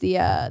gets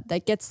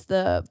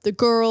the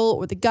girl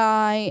or the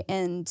guy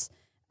and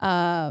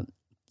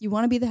you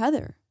want to be the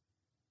Heather.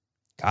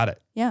 Got it.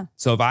 Yeah.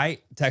 So if I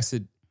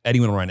texted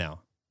anyone right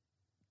now,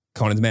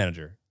 Conan's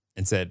manager,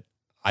 and said,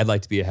 I'd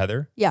like to be a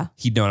Heather, Yeah.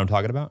 he'd know what I'm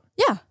talking about.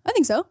 Yeah, I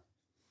think so.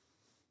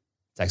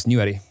 Texting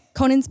you, Eddie.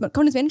 Conan's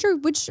manager,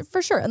 which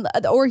for sure,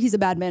 or he's a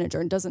bad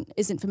manager and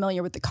isn't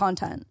familiar with the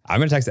content. I'm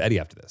going to text Eddie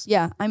after this.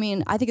 Yeah, I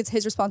mean, I think it's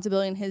his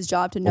responsibility and his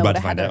job to know We're what about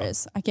a to find Heather out.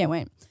 is. I can't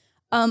wait.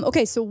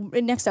 Okay, so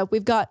next up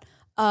we've got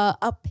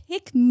a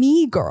pick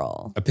me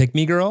girl. A pick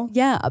me girl?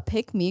 Yeah, a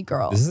pick me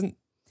girl. This isn't.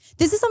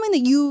 This is something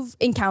that you've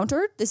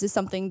encountered. This is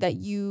something that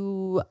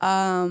you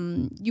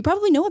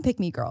probably know a pick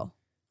me girl.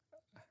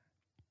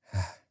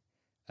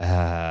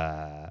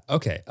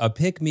 Okay. A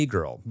pick me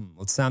girl.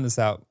 Let's sound this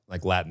out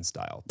like Latin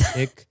style.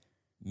 Pick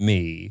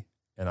me,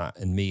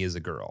 and me is a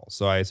girl.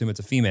 So I assume it's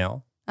a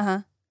female.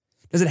 Uh-huh.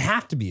 Does it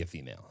have to be a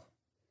female?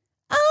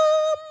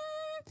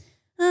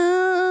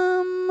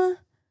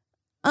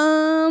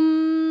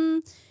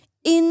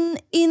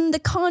 In the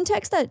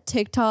context that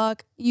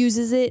TikTok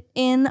uses it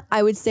in,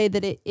 I would say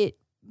that it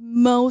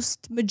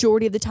most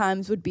majority of the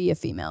times would be a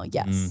female.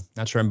 Yes.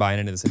 Not sure I'm buying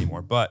into this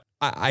anymore, but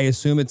I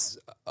assume it's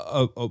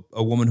a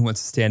woman who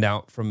wants to stand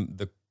out from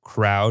the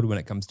crowd when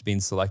it comes to being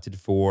selected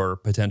for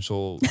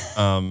potential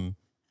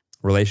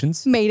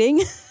relations.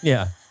 Mating.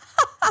 Yeah.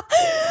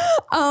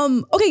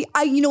 Okay,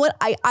 you know what?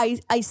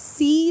 I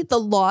see the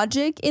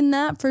logic in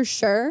that for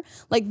sure.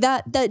 Like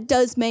that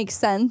does make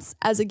sense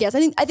as a guess. I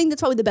think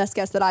that's probably the best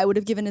guess that I would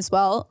have given as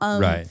well.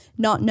 Right.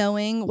 Not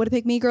knowing what a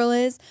pick me girl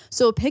is.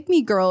 So a pick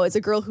me girl is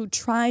a girl who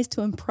tries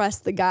to impress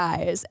the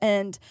guys,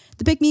 and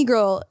the pick me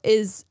girl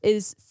is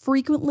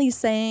frequently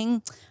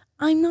saying,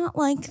 "I'm not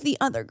like the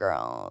other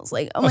girls."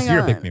 Like, oh my so god,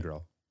 you're a pick me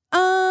girl.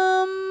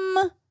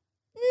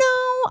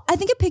 No, I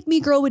think a pick me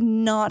girl would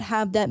not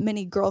have that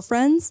many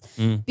girlfriends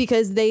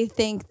because they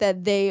think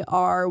that they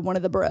are one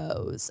of the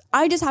bros.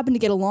 I just happen to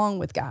get along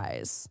with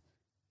guys,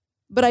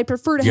 but I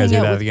prefer to hang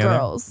out with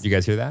girls. You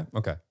guys hear that?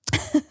 Okay.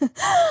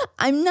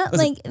 I'm not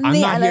Listen, like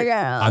the other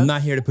girls. I'm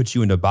not here to put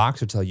you in a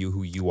box or tell you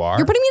who you are.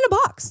 You're putting me in a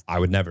box. I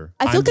would never.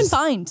 I feel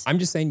confined. I'm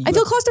just saying. I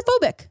feel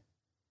claustrophobic.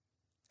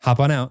 Hop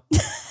on out.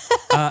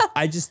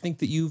 I just think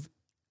that you've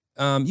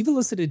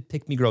elicited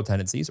pick me girl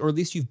tendencies, or at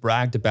least you've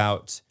bragged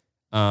about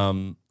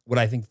what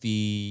I think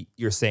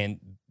you're saying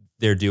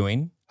they're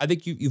doing. I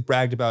think you've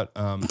bragged about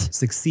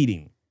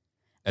succeeding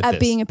at this.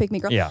 Being a pick me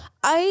girl. Yeah.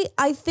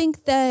 I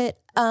think that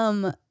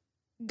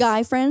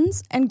guy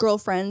friends and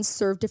girlfriends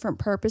serve different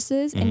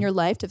purposes in your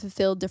life to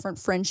fulfill different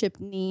friendship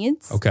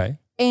needs. Okay.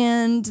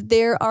 And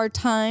there are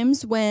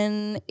times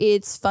when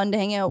it's fun to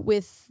hang out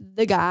with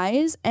the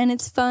guys, and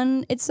it's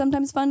fun. It's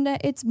sometimes fun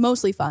it's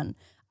mostly fun.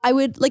 I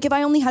would, like, if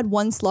I only had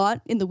one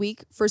slot in the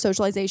week for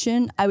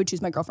socialization, I would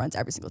choose my girlfriends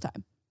every single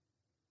time.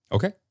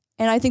 Okay.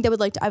 And I think I would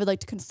like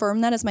to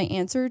confirm that as my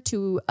answer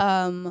to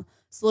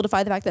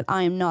solidify the fact that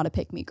I am not a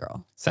pick me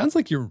girl. Sounds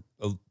like you're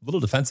a little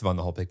defensive on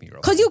the whole pick me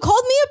girl. Because you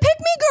called me a pick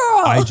me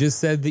girl. I just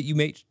said that you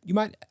might.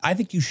 I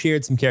think you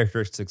shared some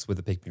characteristics with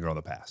a pick me girl in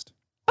the past.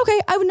 Okay,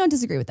 I would not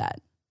disagree with that.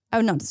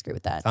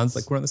 Sounds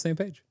like we're on the same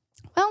page.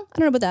 Well, I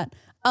don't know about that.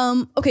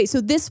 Okay,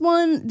 so this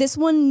one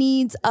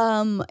needs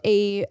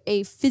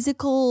a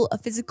physical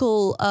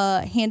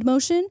hand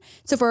motion.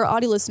 So for our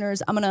audio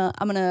listeners, I'm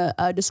gonna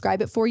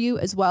describe it for you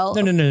as well.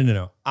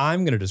 No.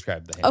 I'm gonna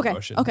describe the hand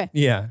motion. Okay.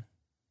 Yeah.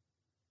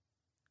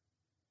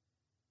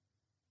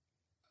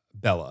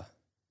 Bella.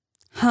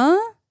 Huh?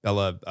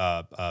 Bella.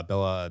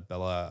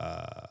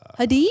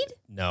 Hadid?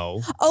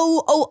 No.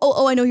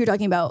 Oh! I know who you're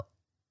talking about.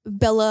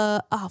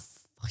 Bella.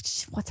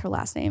 What's her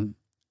last name?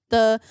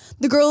 The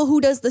girl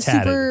who does the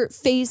Tatted. super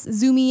face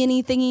zoomy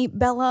any thingy.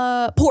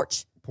 Bella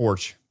Porch. Bella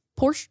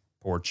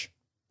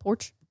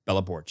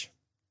Porch.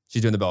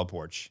 She's doing the Bella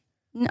Porch.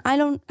 I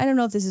don't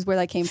know if this is where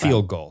that came from.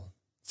 Field goal.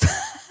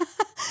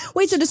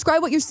 Wait, so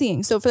describe what you're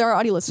seeing. So for our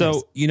audio listeners.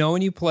 So you know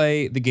when you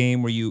play the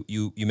game where you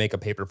make a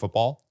paper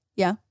football?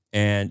 Yeah.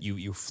 And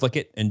you flick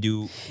it and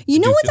do. You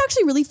know what's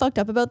actually really fucked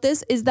up about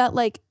this is that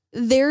like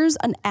there's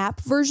an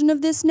app version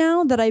of this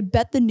now that I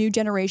bet the new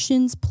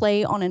generations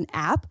play on an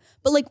app.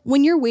 But like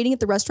when you're waiting at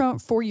the restaurant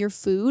for your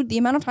food, the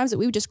amount of times that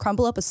we would just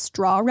crumple up a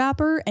straw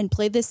wrapper and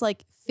play this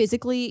like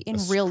physically in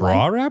real life.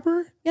 Straw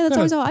wrapper? Yeah, that's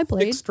always how I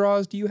played. What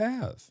straws do you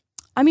have?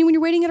 I mean, when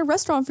you're waiting at a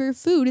restaurant for your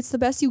food, it's the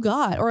best you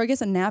got. Or I guess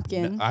a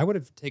napkin. I would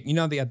have taken,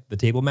 the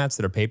table mats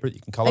that are paper that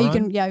you can color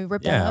on? You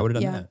rip that up. Yeah, I would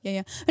have done that.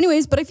 Yeah.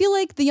 Anyways, but I feel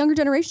like the younger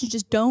generations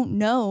just don't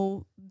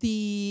know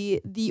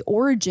the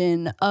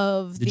origin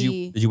of Did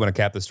you want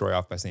to cap the story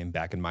off by saying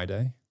back in my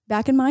day?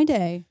 Back in my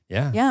day.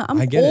 Yeah. Yeah,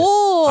 I get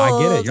old. it.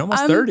 I get it. You're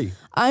almost 30.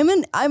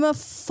 I'm a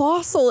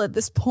fossil at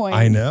this point.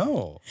 I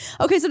know.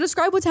 Okay, so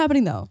describe what's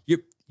happening though.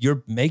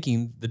 You're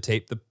making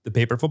the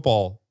paper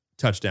football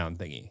touchdown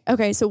thingy.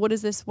 Okay, so what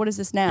is this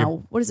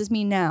now? What does this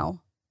mean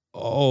now?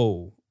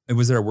 Oh, and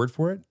was there a word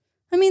for it?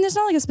 I mean, there's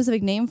not like a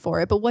specific name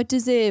for it, but what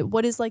is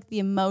like the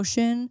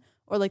emotion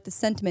or like the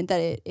sentiment that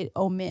it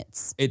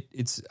omits?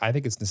 I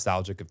think it's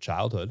nostalgic of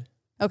childhood.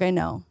 Okay,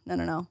 no.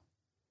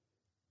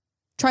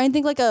 Try and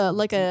think like a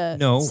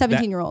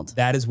 17-year-old.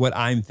 That is what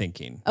I'm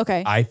thinking.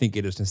 Okay. I think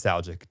it is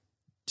nostalgic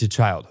to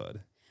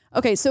childhood.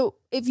 Okay, so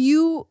if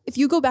you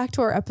go back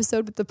to our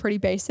episode with the pretty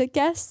basic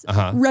guess,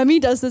 Uh-huh. Remy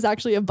does this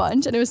actually a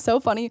bunch, and it was so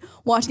funny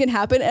watching it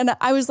happen. And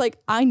I was like,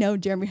 I know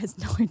Jeremy has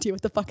no idea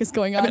what the fuck is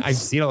going on. I mean, I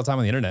see it all the time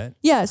on the internet.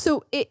 Yeah,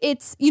 so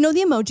it's the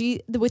emoji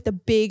with the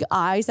big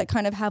eyes that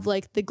kind of have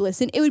like the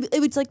glisten.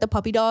 It's like the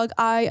puppy dog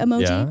eye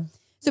emoji. Yeah.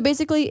 So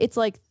basically, it's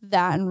like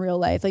that in real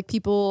life. Like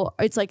people,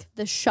 it's like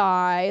the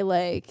shy,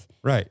 like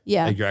Right.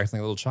 Yeah. Like you're acting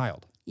like a little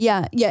child.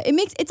 yeah.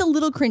 It's a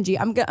little cringy.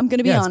 I'm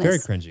gonna be honest.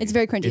 It's very cringy. It's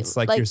very cringy. It's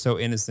like you're so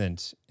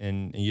innocent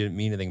and you didn't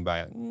mean anything by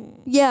it.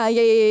 Yeah.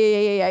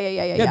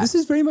 Yeah, this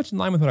is very much in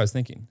line with what I was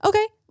thinking.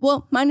 Okay.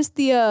 Well, minus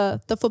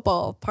the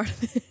football part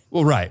of it.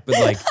 Well, right, but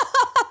like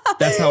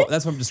that's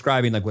what I'm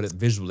describing, like what it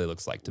visually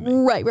looks like to me.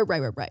 Right. Okay.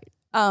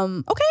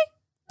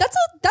 That's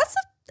a.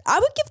 I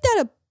would give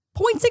that a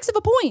 0.6 of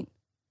a point.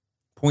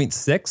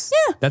 0.6?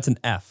 Yeah. That's an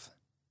F.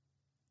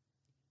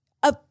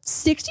 A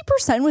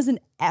 60% was an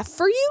F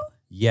for you?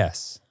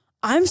 Yes.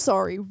 I'm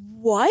sorry.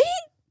 What?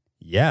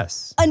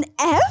 Yes. An It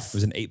F?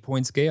 was an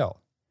 8-point scale.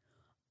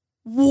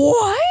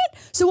 What?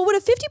 So what would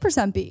a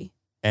 50% be?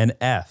 An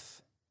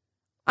F.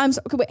 I'm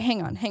sorry. Okay, wait,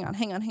 hang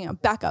on.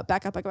 Back up.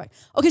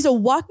 Okay, so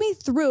walk me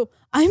through.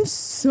 I'm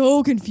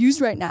so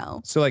confused right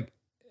now. So like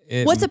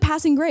What's a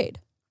passing grade?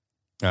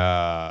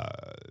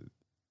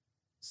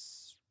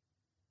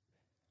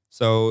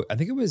 So I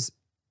think it was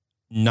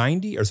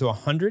 90 or so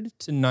 100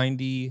 to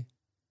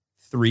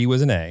 93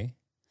 was an A.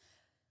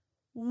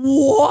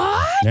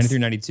 What? 93,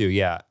 92,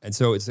 yeah. And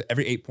so it's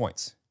every 8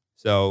 points.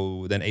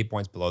 So then 8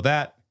 points below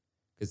that.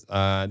 Because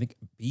I think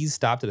B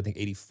stopped at, I think,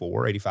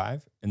 84,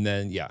 85. And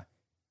then, yeah.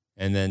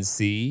 And then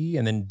C.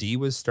 And then D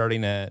was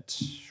starting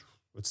at,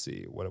 let's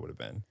see, what it would have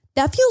been.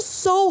 That feels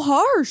so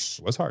harsh.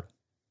 It was hard.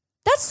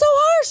 That's so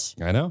harsh.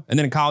 I know. And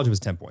then in college, it was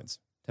 10 points,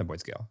 10-point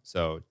scale.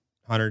 So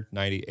 100,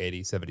 90,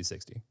 80, 70,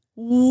 60.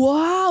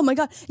 Wow, my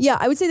God. Yeah,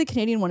 I would say the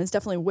Canadian one is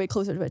definitely way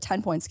closer to a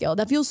 10-point scale.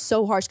 That feels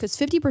so harsh because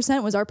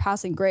 50% was our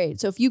passing grade.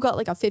 So if you got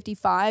like a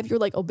 55, you're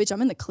like, oh, bitch,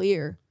 I'm in the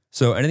clear.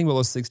 So anything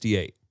below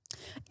 68.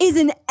 Is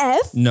an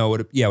F? No, it would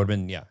have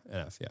been, an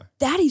F, yeah.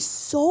 That is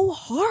so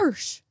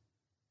harsh.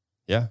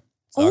 Yeah.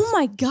 Oh Sucks.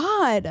 my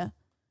God.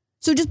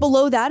 So just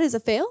below that is a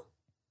fail?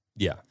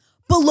 Yeah.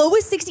 Below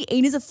a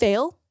 68 is a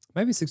fail?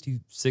 Maybe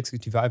 66,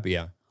 65, but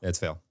yeah, it's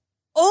fail.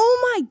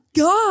 Oh my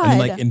God. I mean,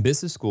 like in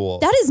business school,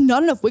 That is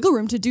not enough wiggle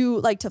room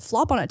to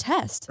flop on a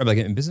test. like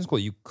in business school,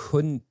 you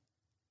couldn't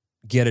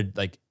get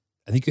I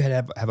think you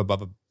had to have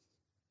above a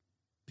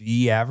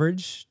B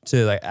average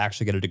to like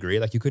actually get a degree.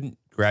 Like you couldn't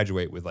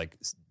graduate with like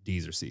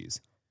D's or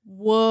C's.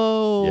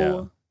 Whoa.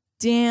 Yeah.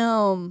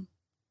 Damn.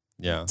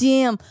 Yeah.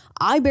 Damn.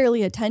 I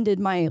barely attended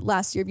my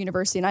last year of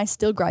university and I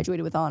still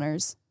graduated with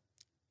honors.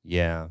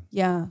 Yeah.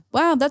 Yeah.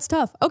 Wow, that's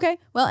tough. Okay.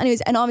 Well,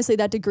 anyways, and obviously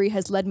that degree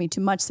has led me to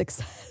much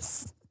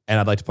success. And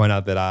I'd like to point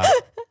out that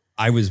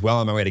I was well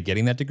on my way to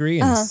getting that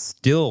degree and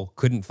still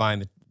couldn't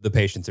find the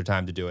patience or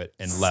time to do it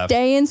and left.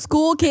 Stay in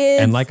school,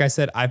 kids. And like I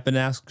said, I've been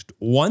asked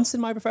once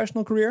in my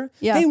professional career,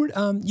 Yeah. hey,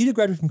 you did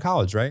graduate from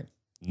college, right?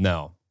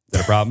 No. Is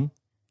that a problem?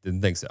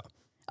 Didn't think so.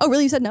 Oh,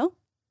 really? You said no?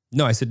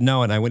 No, I said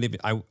no. And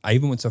I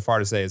even went so far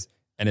to say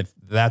and if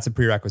that's a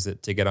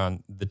prerequisite to get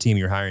on the team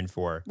you're hiring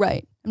for,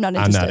 Right. I'm not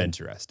I'm interested. not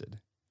interested.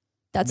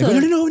 That's They go,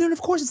 no,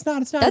 of course it's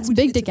not. It's not. That's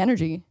big dick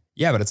energy.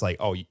 Yeah, but it's like,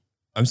 oh,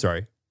 I'm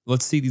sorry.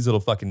 Let's see these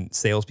little fucking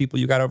salespeople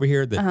you got over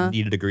here that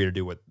need a degree to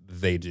do what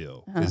they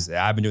do. Because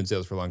I've been doing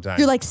sales for a long time.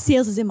 You're like,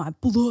 sales is in my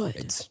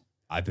blood.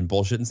 I've been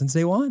bullshitting since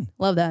day one.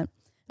 Love that.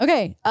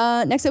 Okay,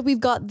 next up we've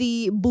got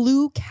the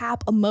blue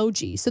cap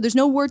emoji. So there's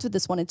no words with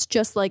this one. It's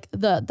just like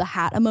the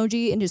hat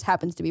emoji and just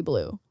happens to be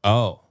blue.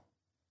 Oh.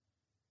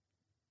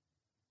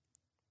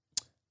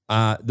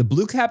 The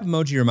blue cap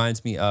emoji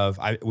reminds me of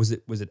was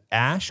it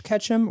Ash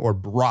Ketchum or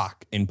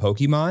Brock in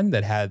Pokemon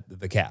that had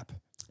the cap?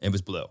 It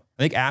was blue.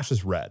 I think Ash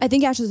was red. I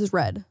think Ash's is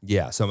red.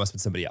 Yeah, so it must have been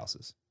somebody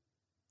else's.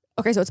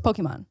 Okay, so it's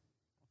Pokemon.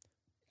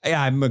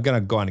 Yeah, I'm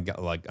gonna go on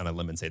a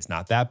limb and say it's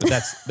not that, but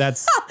that's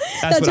That's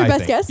what your I best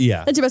think. guess?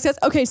 Yeah. That's your best guess?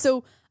 Okay,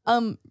 so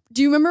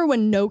do you remember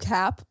when no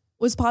cap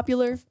was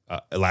popular?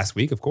 Last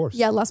week, of course.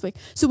 Yeah, last week.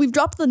 So we've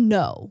dropped the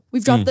no.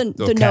 We've dropped the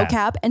no cap.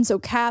 cap. And so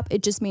cap,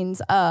 it just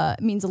means a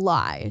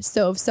lie.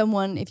 So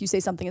if you say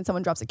something and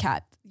someone drops a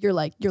cap, you're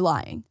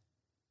lying.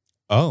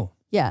 Oh.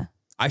 Yeah.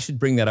 I should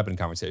bring that up in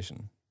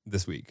conversation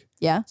this week.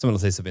 Yeah. Someone will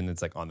say something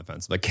that's like on the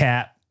fence, like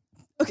cat.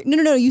 Okay.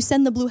 No. You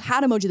send the blue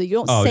hat emoji though.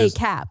 You don't say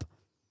cap.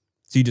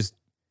 So You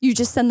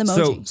just send the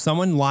emoji. So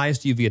someone lies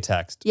to you via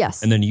text.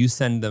 Yes. And then you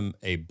send them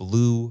a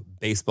blue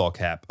baseball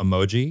cap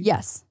emoji.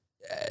 Yes.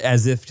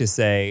 As if to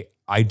say,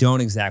 I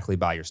don't exactly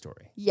buy your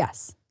story.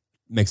 Yes.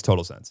 Makes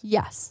total sense.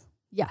 Yes.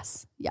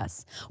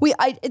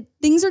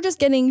 Things are just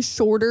getting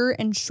shorter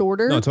and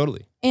shorter. No,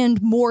 totally.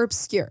 And more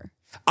obscure.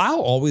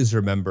 I'll always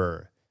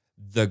remember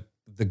the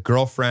the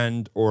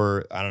girlfriend,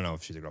 or I don't know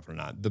if she's a girlfriend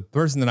or not. The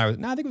person that I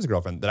think it was a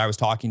girlfriend that I was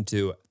talking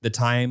to at the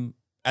time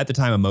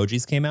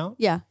emojis came out.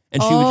 Yeah.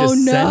 And she would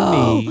just send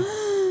me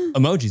no.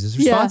 emojis as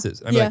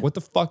responses. I'm Yeah. like, what the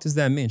fuck does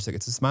that mean? She's like,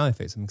 it's a smiley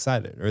face. I'm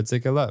excited. Or it's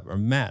like, I love, or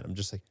I'm mad. I'm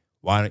just like,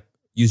 why don't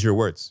use your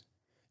words?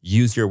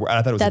 Use your word.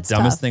 I thought it was That's the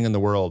dumbest tough. thing in the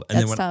world. And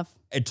That's then when tough.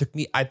 it took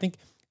me, I think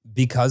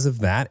because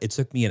of that, it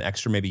took me an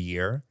extra maybe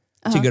year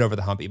to get over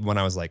the hump, even when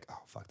I was like, oh,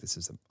 fuck, this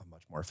is a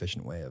much more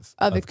efficient way of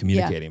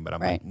communicating. But I'm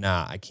like,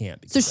 nah, I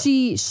can't. So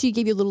she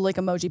gave you a little like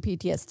emoji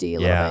PTSD a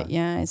little bit.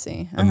 Yeah, I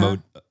see.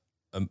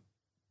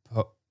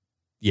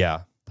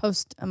 Yeah.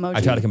 Post emoji.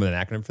 I tried to come up with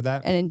an acronym for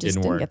that. And it just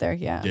didn't work. get there.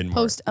 Yeah. Didn't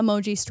Post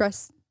emoji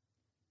stress.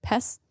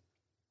 PES?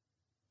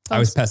 I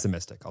was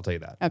pessimistic. I'll tell you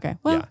that. Okay.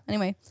 Well, Yeah.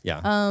 anyway.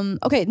 Yeah.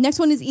 Okay. Next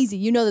one is easy.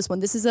 You know this one.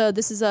 This is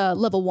a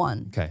level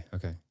 1. Okay.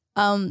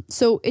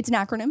 So it's an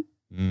acronym,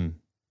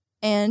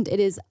 and it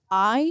is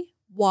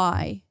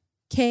IYK.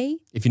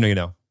 If you know, you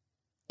know.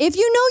 If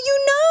you know,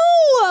 you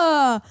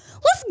know.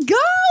 Let's go,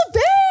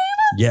 babe.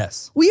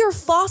 Yes. We are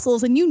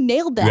fossils, and you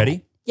nailed that. You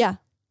ready? Yeah.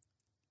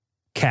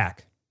 CAC.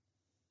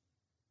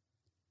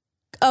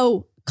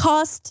 Oh,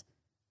 cost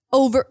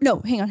over. No,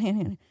 hang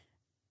on.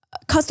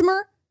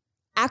 Customer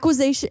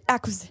acquisition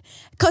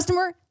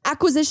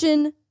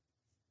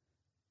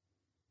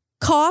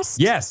cost.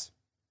 Yes.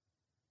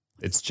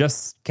 It's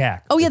just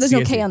CAC. Oh yeah, It's there's no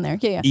CAC. K on there.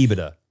 Yeah.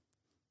 EBITDA.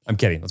 I'm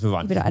kidding. Let's move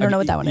on. EBITDA. I don't know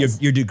what that one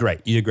is. You did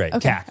great. You did great.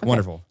 Okay, CAC. okay.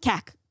 Wonderful.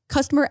 CAC.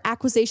 Customer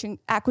acquisition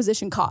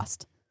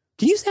cost.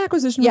 Can you say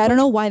acquisition? Yeah, I don't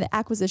know why the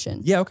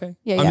acquisition. Yeah, okay.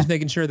 Yeah, I'm yeah. just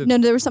making sure that No,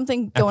 there was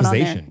something going on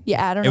there. accusation.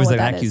 Yeah, I don't know It was what like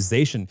that an is.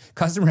 accusation.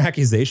 Customer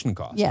accusation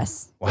cost.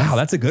 Yes. Wow,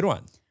 that's a good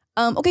one.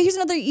 Okay, here's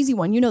another easy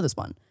one. You know this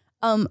one.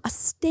 A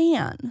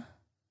stan.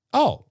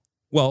 Oh,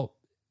 well,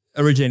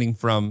 originating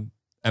from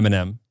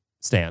Eminem,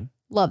 Stan.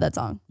 Love that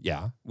song.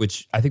 Yeah,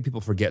 which I think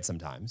people forget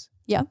sometimes.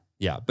 Yeah.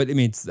 Yeah, but I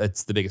mean,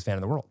 it's the biggest fan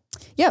in the world.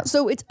 Yeah.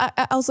 So it's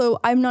also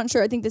I'm not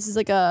sure. I think this is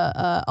like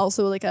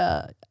also like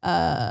a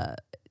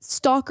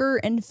stalker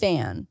and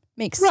fan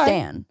makes Right.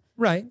 stan.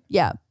 Right.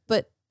 Yeah,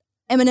 but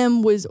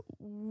Eminem was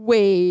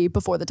way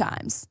before the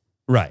times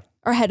Right.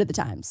 or ahead of the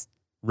times.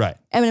 Right.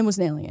 Eminem was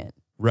nailing it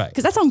Right.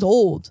 because that sounds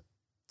old.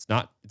 It's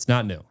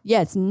not new.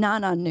 Yeah, it's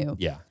not new.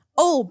 Yeah.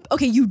 Oh,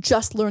 okay. You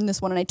just learned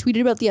this one, and I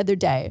tweeted about it the other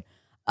day.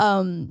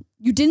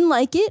 You didn't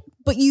like it,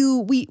 but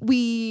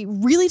we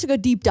really took a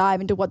deep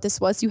dive into what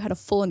this was. So you had a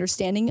full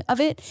understanding of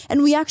it,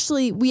 and we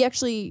actually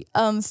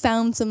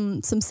found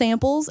some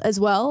samples as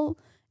well.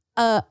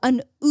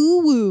 An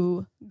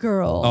uwu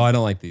girl. Oh, I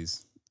don't like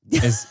these.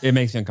 It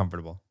makes me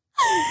uncomfortable.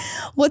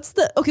 What's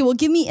the okay? Well,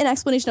 give me an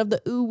explanation of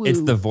the uwu.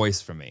 It's the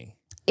voice for me.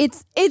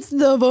 It's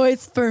the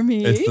voice for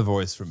me. It's the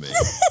voice for me.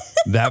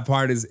 That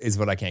part is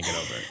what I can't get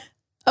over.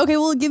 Okay,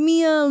 well, give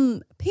me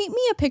paint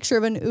me a picture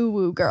of an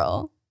uwu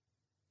girl.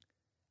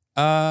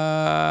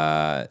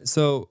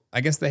 So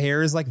I guess the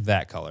hair is like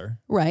that color,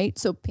 Right,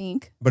 so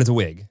pink. but it's a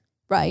wig.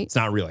 Right, It's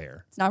not real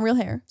hair. it's not real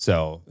hair.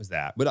 So is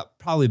that, but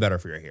probably better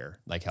for your hair,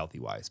 like healthy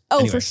wise.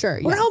 Oh, for sure,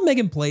 Wonder yeah. how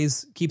Megan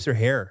keeps her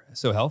hair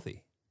so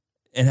healthy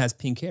and has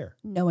pink hair.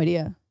 No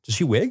idea. Does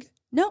she wig?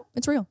 No,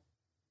 it's real.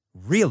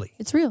 Really?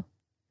 It's real.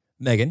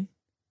 Megan,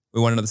 we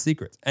want to know the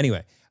secrets.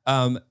 Anyway,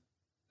 it's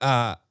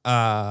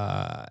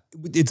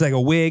like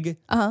a wig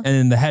and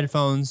then the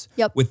headphones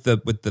Yep. with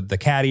the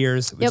cat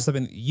ears, which Yep. is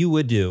something you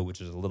would do,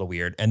 which is a little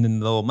weird. And then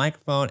the little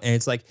microphone, and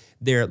it's like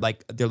they're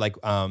like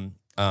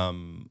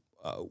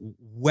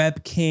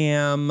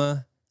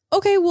webcam.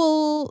 Okay,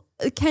 well,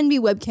 it can be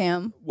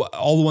webcam. Well,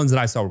 all the ones that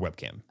I saw were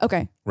webcam,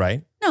 Okay.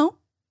 right? No.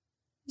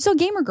 You saw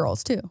gamer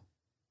girls too.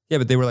 Yeah,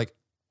 but they were like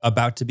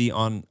about to be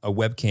on a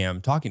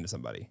webcam talking to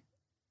somebody.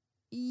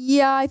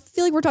 Yeah, I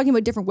feel like we're talking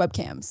about different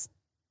webcams.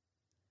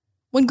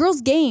 When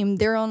girls game,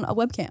 they're on a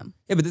webcam.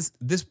 Yeah, but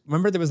this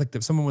remember there was like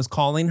someone was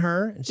calling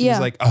her and she Yeah. was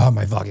like, "Oh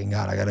my fucking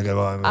god, I gotta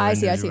go." I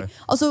see.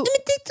 Also,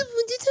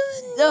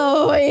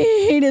 oh, I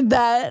hated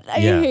that. I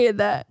Yeah. hated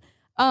that.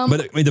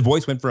 But I mean, the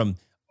voice went from,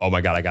 "Oh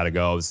my god, I gotta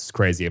go. This is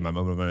crazy," and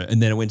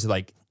then it went to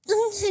like,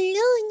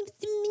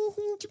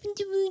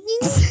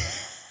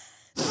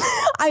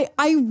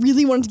 I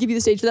really wanted to give you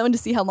the stage for that one to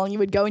see how long you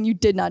would go, and you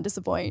did not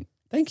disappoint.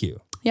 "Thank you."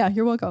 Yeah,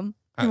 you're welcome.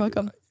 You're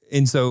welcome.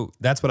 And so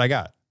that's what I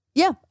got.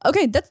 Yeah.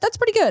 Okay. That's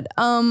pretty good.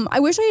 I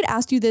wish I had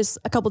asked you this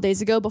a couple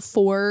days ago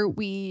before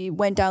we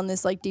went down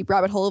this like deep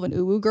rabbit hole of an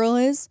uwu girl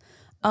is.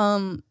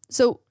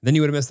 So Then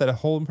you would have missed that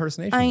whole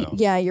impersonation. though.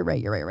 yeah, you're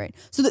right.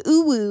 So the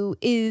uwu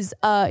is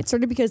it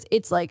started because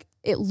it's like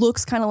it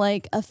looks kind of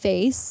like a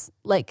face,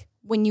 like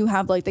when you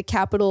have like the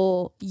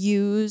capital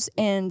U's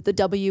and the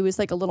W is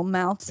like a little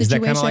mouth Is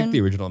situation. that kind of like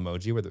the original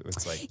emoji where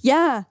it's like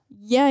Yeah.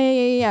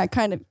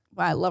 Kind of.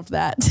 Wow, I loved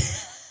that.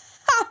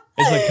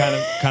 it's like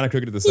kind of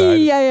crooked to the side?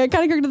 Yeah,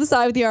 kind of crooked to the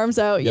side with the arms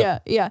out.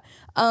 Yep. Yeah.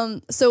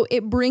 So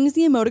it brings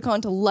the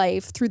emoticon to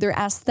life through their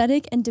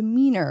aesthetic and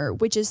demeanor,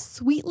 which is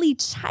sweetly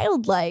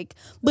childlike,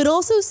 but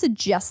also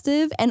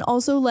suggestive and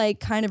also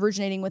like kind of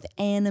originating with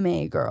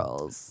anime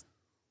girls.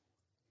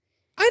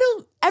 I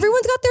don't.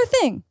 Everyone's got their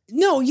thing.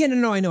 No, yeah,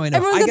 no, I know.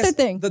 Everyone's I got guess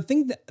their thing. The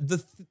thing that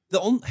the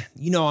only,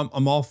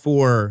 I'm all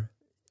for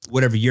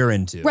whatever you're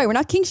into. Right. We're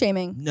not kink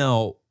shaming.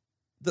 No.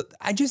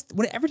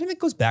 Every time it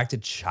goes back to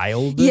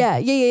child. Yeah.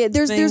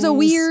 There's a things-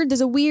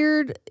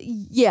 weird.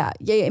 Yeah.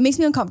 It makes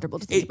me uncomfortable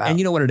to think about. And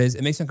you know what it is?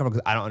 It makes me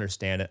uncomfortable because I don't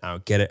understand it. I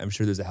don't get it. I'm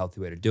sure there's a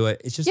healthy way to do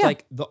it. It's just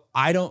like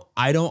I don't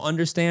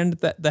understand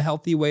the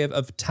healthy way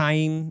of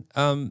tying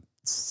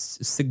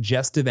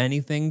suggestive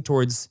anything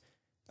towards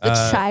the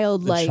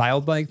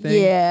childlike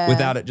thing,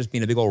 without it just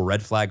being a big old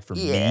red flag for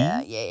me.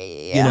 Yeah.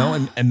 You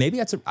know, and maybe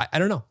that's I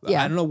don't know.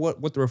 Yeah. I don't know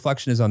what the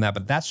reflection is on that,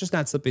 but that's just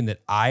not something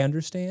that I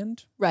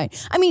understand. Right.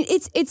 I mean,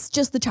 it's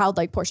just the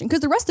childlike portion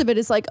because the rest of it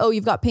is like, oh,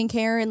 you've got pink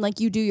hair and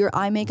like you do your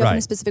eye makeup in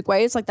a specific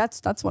way. It's like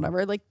that's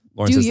whatever. Like,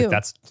 Lauren do says you? like,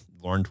 that's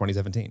Lauren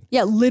 2017.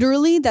 Yeah,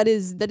 literally, that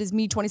is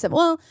me 27.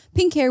 Well,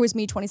 pink hair was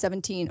me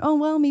 2017. Oh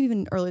well, maybe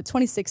even early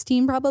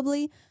 2016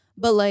 probably.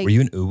 But like, Were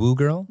you an uwu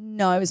girl?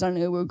 no, I was not an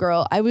uwu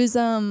girl. I was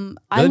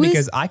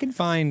Because I can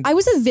find. I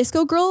was a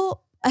visco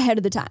girl ahead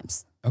of the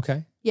times.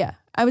 Okay. Yeah,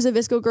 I was a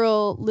visco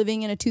girl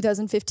living in a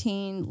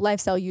 2015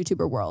 lifestyle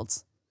YouTuber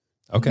world.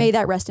 Okay. May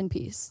that rest in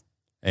peace.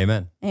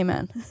 Amen.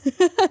 Amen. Okay,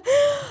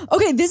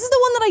 this is the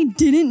one that I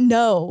didn't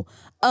know.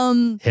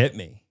 Hit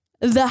me.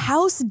 The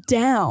house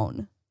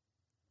down.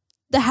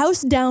 The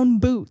house down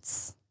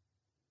boots.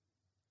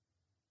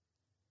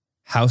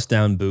 House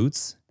down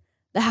boots.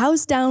 The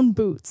house down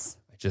boots.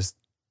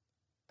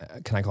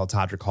 Can I call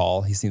Todrick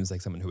Hall? He seems like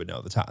someone who would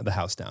know the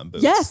house down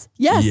boots. Yes.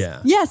 Yeah.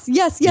 Yes. So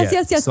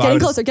Getting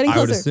closer. I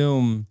would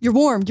assume. You're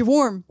warm.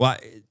 Well,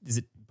 is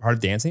it part of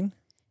dancing?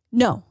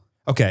 No.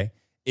 Okay.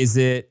 Is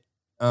it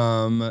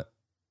a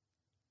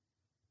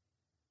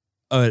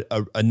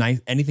nice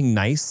anything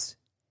nice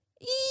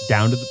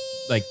down to the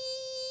like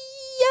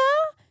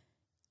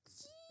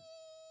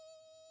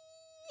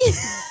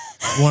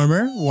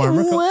warmer?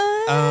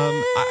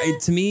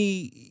 What? To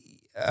me,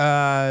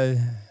 I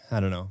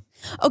don't know.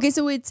 Okay,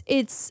 so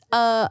it's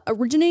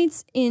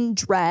originates in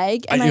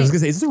drag, and I was gonna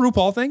say, is this a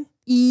RuPaul thing?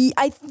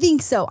 I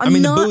think so.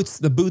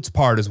 The boots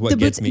part is what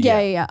gets me.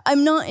 Yeah.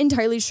 I'm not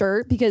entirely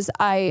sure because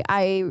I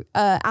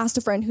asked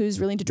a friend who's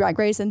really into Drag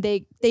Race, and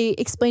they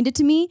explained it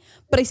to me,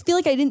 but I feel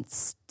like I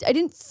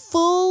didn't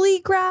fully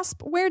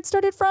grasp where it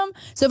started from.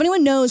 So if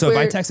anyone knows, if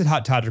I texted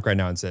Hot Todrick right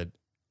now and said,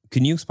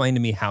 "Can you explain to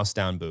me house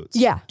down boots?"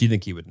 Yeah. Do you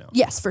think he would know?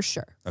 Yes, for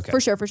sure. Okay. For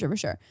sure.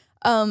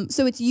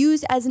 So it's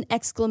used as an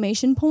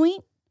exclamation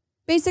point,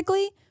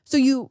 basically. So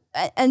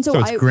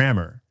it's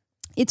grammar.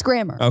 It's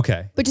grammar.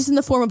 Okay. But just in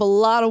the form of a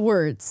lot of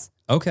words.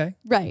 Okay.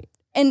 Right.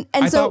 And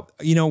I so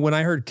thought, when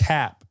I heard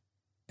cap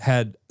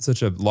had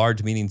such a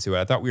large meaning to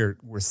it, I thought we're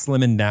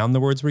slimming down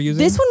the words we're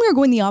using. this one we were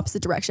going the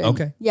opposite direction.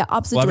 Okay. Yeah,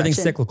 opposite Well, direction.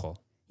 everything's cyclical.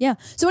 Yeah.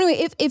 So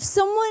anyway, if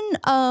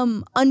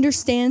someone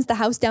understands the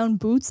house down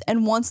boots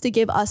and wants to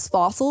give us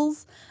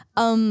fossils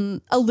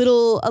a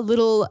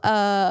little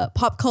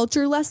pop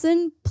culture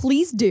lesson,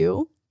 please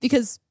do,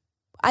 because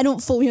I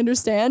don't fully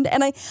understand.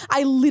 And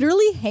I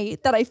literally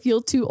hate that I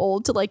feel too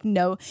old to like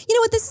know. You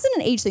know what? This isn't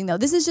an age thing though.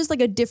 This is just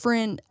like a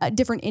different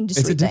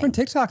industry. It's a different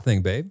thing. TikTok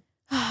thing, babe.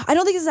 I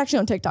don't think this is actually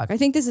on TikTok. I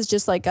think this is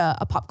just like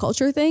a pop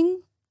culture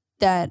thing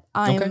that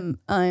I'm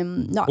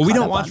not. Well, we caught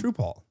don't up watch on.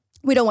 RuPaul.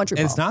 We don't watch RuPaul.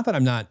 And it's not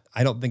that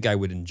I don't think I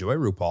would enjoy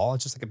RuPaul.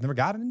 It's just like I've never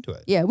gotten into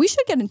it. Yeah, we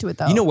should get into it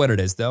though. You know what it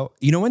is though?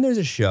 You know when there's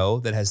a show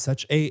that has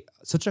such a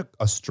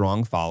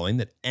strong following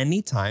that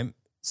anytime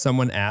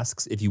someone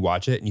asks if you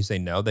watch it and you say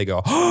no, they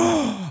go,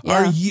 "Oh, Yeah.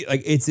 are you?"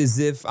 Like it's as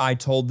if I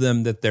told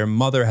them that their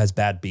mother has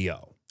bad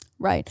BO.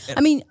 Right.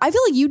 I mean, I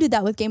feel like you did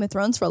that with Game of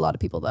Thrones for a lot of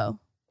people though.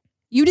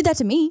 You did that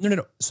to me.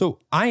 No. So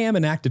I am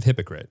an active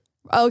hypocrite.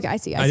 Oh, okay, I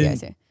see. Was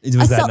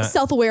A that not-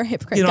 self-aware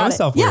hypocrite. I'm Got a it.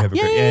 self-aware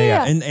hypocrite.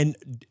 Yeah. And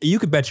you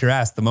could bet your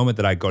ass the moment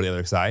that I go to the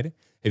other side, have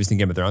you seen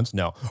Game of Thrones?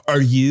 No.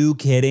 Are you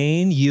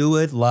kidding? You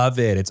would love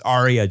it. It's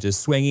Arya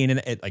just swinging and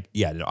it like,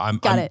 yeah, no,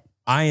 Got it.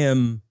 I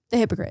am The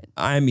hypocrite.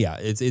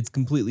 it's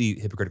completely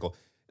hypocritical.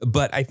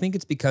 But I think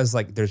it's because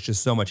like there's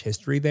just so much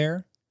history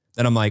there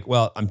that I'm like,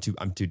 well, I'm too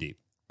deep.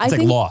 It's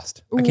like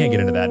Lost. I can't get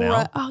into that now.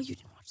 Right. Oh, you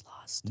didn't watch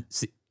Lost.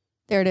 See,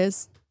 There it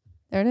is.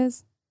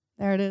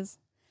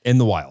 in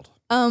the wild.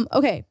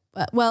 Okay.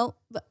 Well,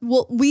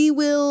 we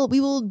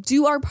will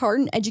do our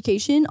part in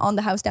education on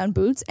the house down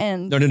boots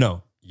and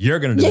No. You're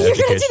gonna do the you're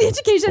education. gonna do the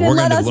education We're and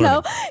let gonna us do know.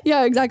 learning.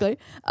 Yeah, exactly.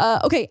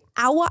 Okay.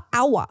 Awa.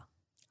 Awa.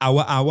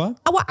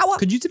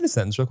 Could you do a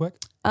sentence real quick?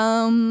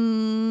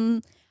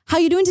 How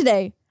you doing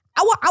today?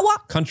 Awa.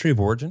 Country of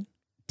origin.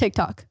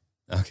 TikTok.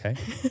 Okay.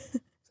 Is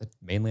that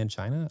mainland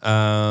China?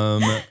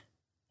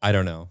 I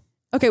don't know.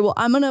 Okay, well,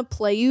 I'm gonna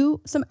play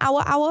you some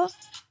awa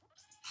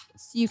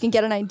so you can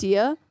get an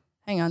idea.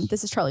 Hang on,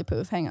 this is Charlie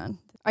Puth. Hang on.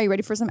 Are you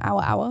ready for some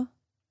awa?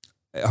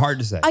 Hard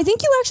to say. I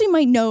think you actually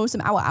might know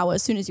some awa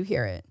as soon as you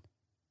hear it.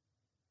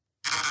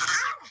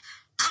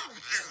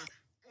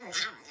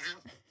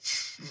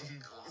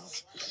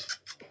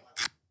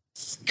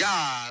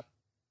 God.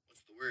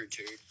 What's the word,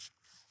 turd?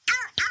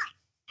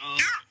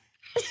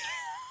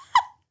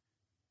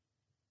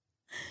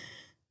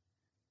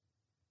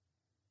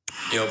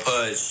 Yo,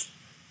 Pudge.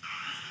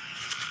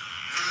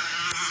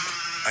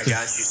 I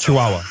got you.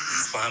 Chihuahua.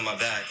 It's behind my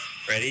back.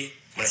 Ready?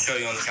 I'm gonna show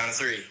you on the count of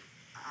 3.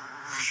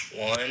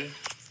 1,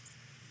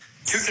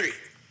 2-3.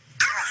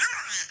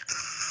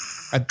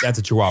 That's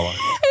a Chihuahua.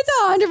 It's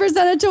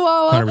 100% a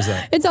Chihuahua.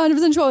 100%. It's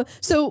 100% Chihuahua.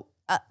 So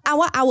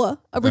Awa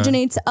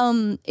originates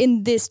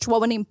in this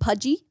Chihuahua named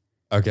Pudgy.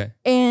 Okay.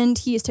 And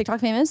he is TikTok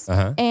famous.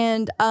 Uh-huh.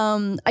 And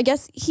I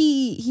guess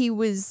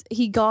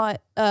he got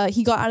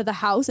out of the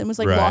house and was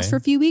like Right. lost for a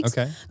few weeks.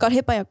 Okay. Got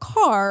hit by a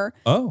car.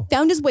 Oh.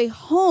 Found his way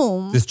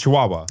home. This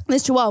Chihuahua.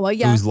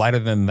 Yeah. Who's lighter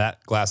than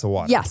that glass of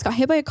water. Yes, got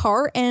hit by a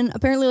car, and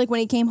apparently, like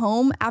when he came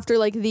home after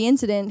like the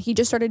incident, he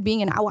just started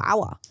being an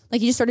awa.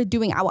 Like he just started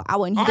doing awa,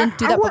 and he didn't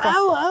do that before.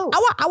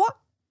 Awa.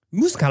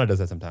 Moose kind of does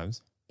that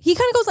sometimes. He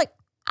kind of goes like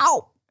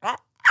ow,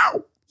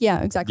 ow. Yeah,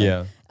 exactly.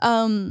 Yeah.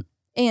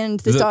 And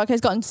this dog has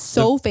gotten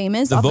so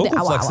famous The off of vocal the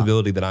awa.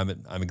 flexibility that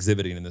I'm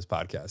exhibiting in this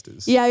podcast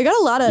is. Yeah, you got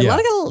a lot Yeah.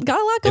 going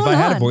on. If I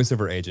had a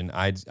voiceover agent,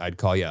 I'd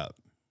call you up.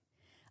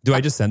 Do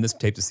I just send this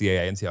tape to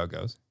CAA and see how it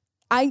goes?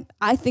 I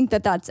think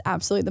that's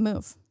absolutely the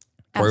move.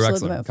 Corey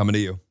Absolutely the Wexler, move. coming to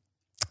you.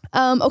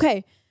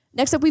 Okay.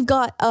 Next up, we've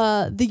got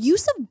the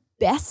use of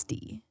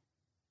bestie.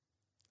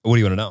 What do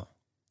you want to know?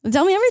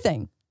 Tell me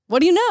everything. What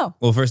do you know?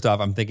 Well, first off,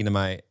 I'm thinking to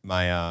my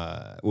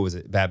what was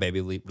it? Bad Baby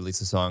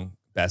released a song,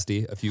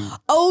 Bestie, a few.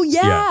 Oh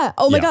yeah. Yeah.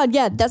 Oh my Yeah. God.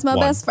 Yeah, that's my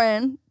One. best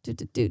friend.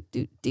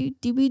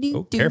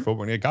 Oh, careful,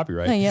 we're gonna get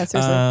copyright. Oh, yeah,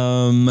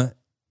 seriously.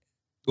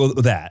 Well,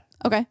 that.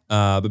 Okay.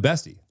 But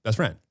Bestie, best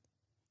friend.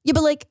 Yeah,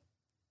 but like,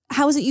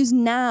 how is it used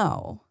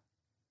now?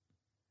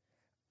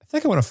 I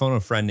think I want to phone a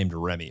friend named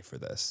Remy for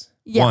this.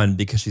 Yeah. One,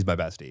 because she's my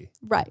bestie,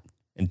 Right.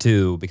 and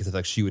two, because I feel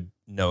like she would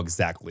know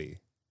exactly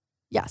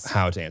Yes.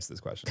 how to answer this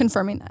question.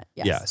 Confirming that.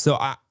 Yes. Yeah. So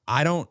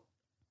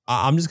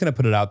I'm just gonna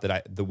put it out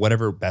that the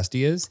whatever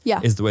bestie is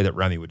the way that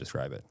Remy would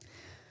describe it,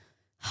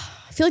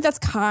 I feel like that's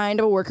kind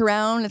of a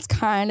workaround. It's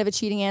kind of a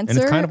cheating answer. and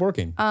it's kind of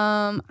working.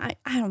 I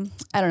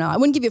don't know. I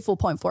wouldn't give you a full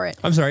point for it.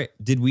 I'm sorry.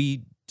 Did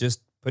we just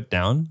put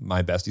down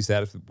my bestie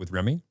status with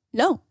Remy?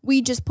 No,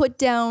 we just put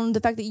down the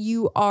fact that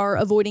you are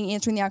avoiding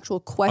answering the actual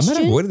question.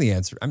 I'm not avoiding the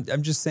answer.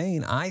 I'm just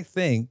saying I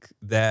think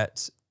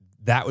that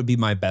would be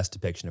my best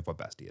depiction of what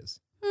bestie is.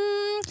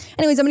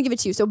 Anyways, I'm gonna give it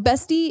to you. So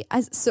bestie,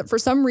 for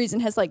some reason,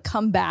 has like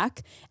come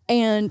back,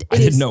 and I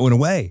didn't know it went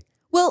away.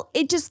 Well,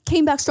 it just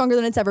came back stronger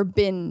than it's ever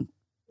been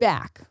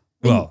back.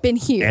 Been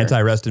here.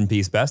 Anti-rest in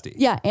peace bestie.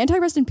 Yeah,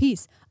 anti-rest in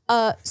peace.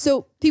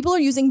 So people are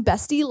using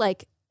bestie,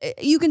 like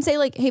you can say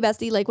like, hey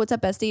bestie, like what's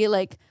up bestie?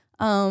 Like,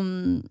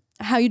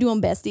 how you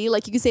doing bestie?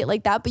 Like you can say it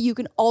like that, but you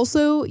can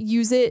also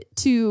use it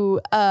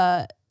to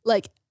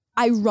like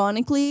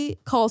ironically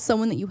call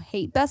someone that you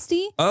hate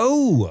bestie.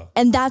 Oh.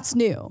 And that's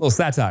new. Little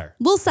satire.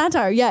 Little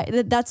satire,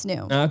 yeah, that's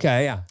new.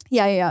 Okay, yeah.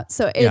 Yeah.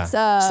 So it's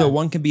so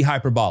one can be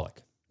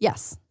hyperbolic.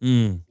 yes.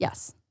 Mm.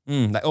 Yes.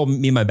 Like, oh,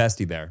 me and my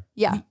bestie there.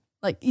 Yeah.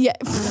 Like, yeah.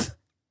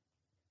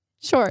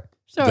 Sure.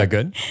 Is that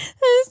good?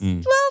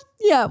 Well,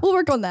 yeah, we'll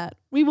work on that.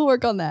 We will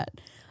work on that.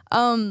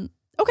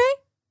 Okay.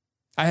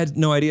 I had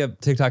no idea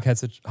TikTok had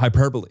such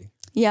hyperbole.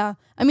 Yeah.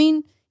 I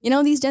mean,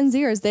 these Gen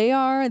Zers, they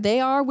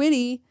are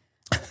witty.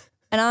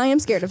 And I am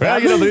scared of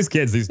them. These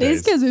kids these days.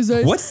 These kids these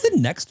days. What's the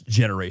next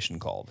generation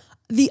called?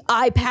 The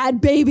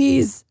iPad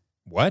babies.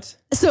 What?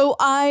 So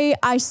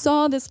I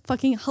saw this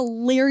fucking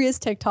hilarious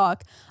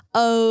TikTok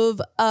of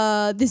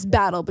this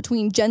battle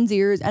between Gen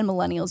Zers and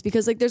Millennials,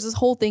 because like there's this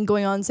whole thing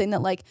going on saying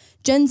that like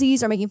Gen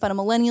Zs are making fun of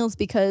Millennials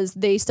because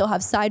they still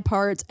have side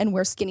parts and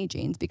wear skinny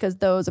jeans, because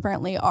those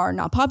apparently are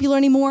not popular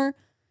anymore.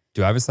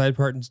 Do I have a side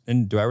part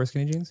and do I wear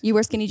skinny jeans? You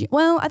wear skinny jeans.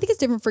 Well, I think it's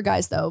different for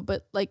guys though,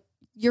 but like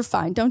you're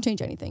fine. Don't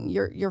change anything.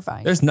 You're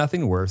fine. There's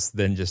nothing worse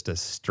than just a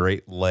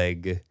straight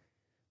leg,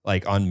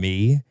 like on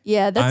me.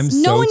 Yeah, that's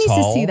I'm no so one needs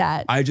to tall, see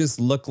that. I just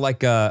look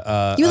like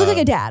a. You look like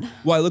a dad.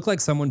 Well, I look like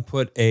someone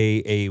put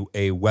a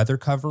weather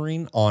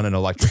covering on an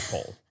electric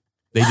pole.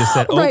 They just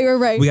said, "Oh,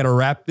 Right. we got to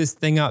wrap this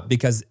thing up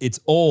because it's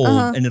old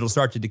and it'll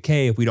start to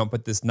decay if we don't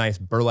put this nice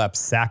burlap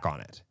sack on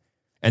it."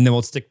 And then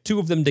we'll stick two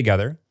of them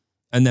together,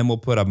 and then we'll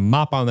put a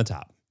mop on the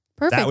top.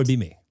 Perfect. That would be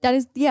me. That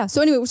is, yeah.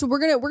 So anyway, we're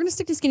gonna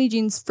stick to skinny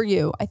jeans for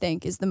you, I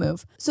think, is the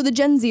move. So the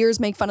Gen Zers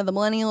make fun of the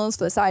Millennials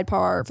for the side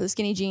part, for the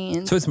skinny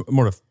jeans. So it's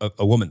more of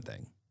a woman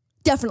thing.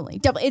 Definitely.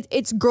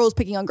 It's girls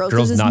picking on girls.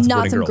 Girls This is not not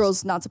supporting some girls.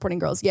 girls not supporting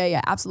girls.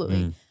 Yeah,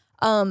 absolutely.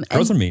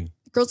 Girls are mean.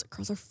 Girls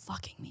are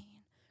fucking mean.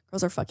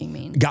 Girls are fucking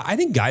mean. I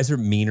think guys are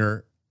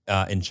meaner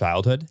in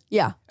childhood.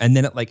 Yeah. And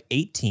then at like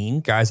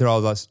 18, guys are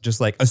all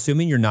just like,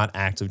 assuming you're not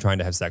active trying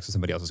to have sex with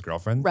somebody else's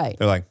girlfriend. Right.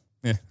 They're like,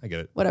 I get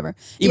it. Whatever.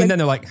 Even Yeah, then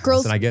they're like, girls,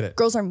 listen, I get it.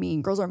 Girls are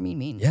mean. Girls are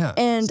mean. Yeah.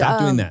 And stop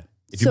doing that.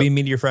 If you're so- being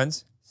mean to your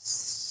friends,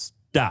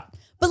 stop.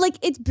 But like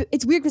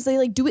it's weird because they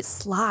like do it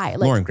sly. Like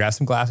Lauren, grab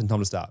some glass and tell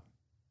them to stop.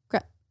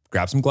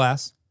 Grab some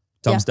glass,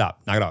 tell them to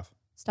stop. Knock it off.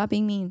 stop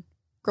being mean.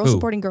 Girls Who?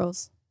 supporting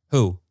girls.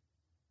 Who?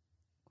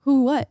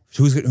 Who what?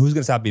 Who's going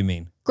to stop being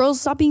mean? Girls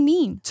stop being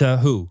mean. To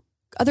who?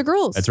 Other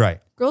girls. That's right.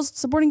 Girls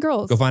supporting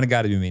girls. Go find a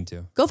guy to be mean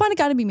to. Go find a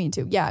guy to be mean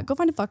to. Yeah. Go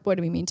find a fuckboy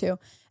to be mean to.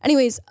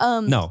 Anyways,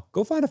 No,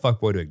 go find a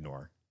fuckboy to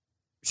ignore.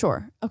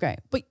 Sure. Okay.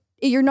 But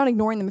you're not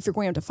ignoring them if you're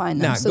going out to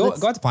find them. Nah, so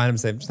go out to find him and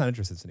say, I'm just not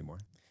interested in this anymore.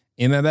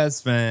 In my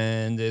best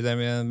friend.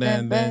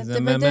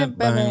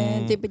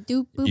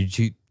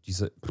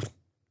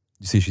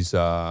 You see she's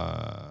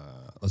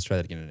Let's try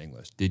that again in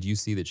English. Did you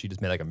see that she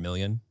just made like $1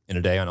 million in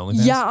a day on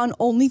OnlyFans? Yeah, on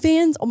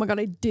OnlyFans. Oh my God,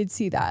 I did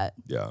see that.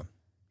 Yeah.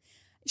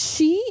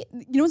 You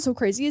know what's so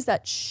crazy is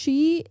that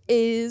she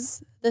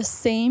is the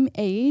same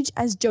age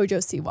as JoJo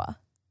Siwa.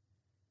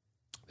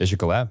 They should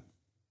collab.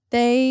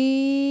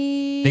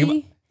 They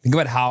Think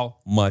about how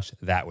much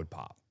that would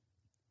pop.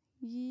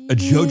 A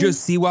JoJo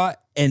Siwa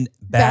and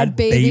Bad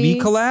Baby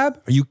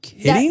collab? Are you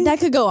kidding? That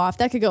could go off.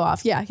 That could go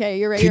off. Yeah, okay,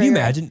 you're right. Can you right.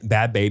 imagine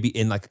Bad Baby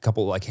in like a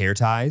couple like hair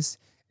ties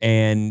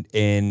and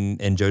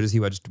JoJo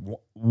Siwa just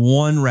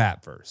one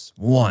rap verse?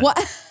 One. What?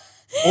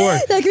 Or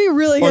that could be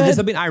really good. Or just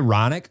something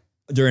ironic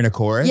during a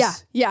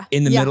chorus. Yeah.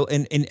 In the middle,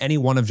 in any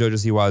one of JoJo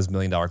Siwa's $1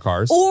 Million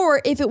Cars.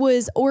 Or if it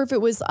was Talk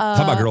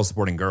about girls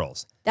supporting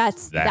girls.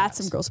 That's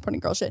some girl supporting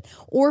girl shit.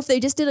 Or if they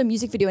just did a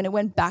music video and it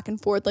went back and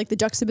forth, like the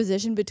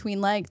juxtaposition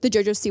between like the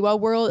JoJo Siwa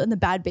world and the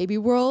Bad Baby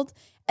world,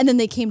 and then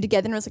they came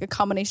together and it was like a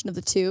combination of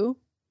the two.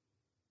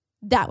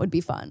 That would be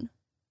fun.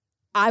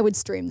 I would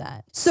stream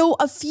that. So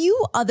a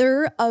few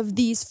other of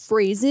these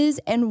phrases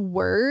and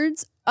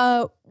words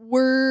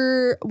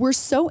were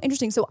so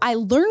interesting. So I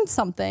learned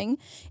something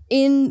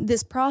in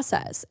this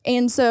process.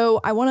 And so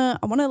I wanna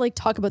like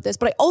talk about this,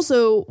 but I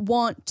also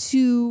want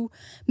to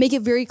make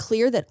it very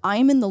clear that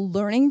I'm in the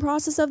learning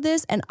process of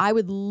this, and I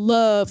would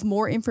love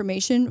more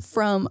information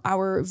from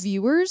our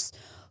viewers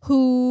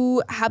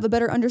who have a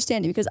better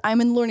understanding, because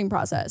I'm in the learning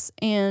process,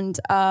 and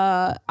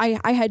I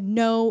had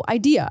no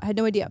idea.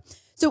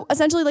 So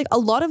essentially, like a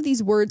lot of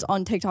these words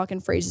on TikTok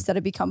and phrases that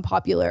have become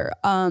popular.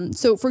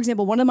 So for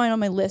example, one of mine on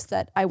my list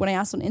that when I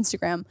asked on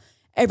Instagram,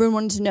 everyone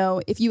wanted to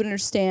know if you would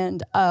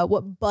understand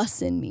what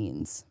bussin'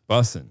 means.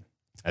 Bussin',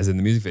 as in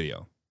the music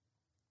video.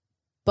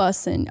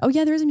 Bussin'. Oh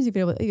yeah, there is a music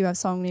video. You have a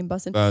song named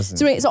Bussin'. Bussin'.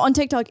 So wait, so on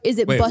TikTok, is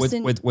it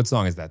bussin'? What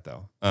song is that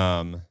though?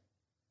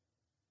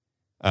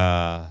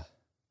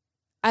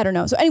 I don't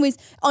know. So anyways,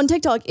 on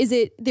TikTok,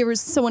 there was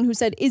someone who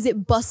said, is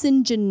it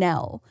bussin'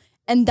 Janelle?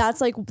 And that's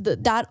like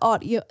that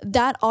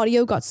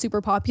audio got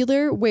super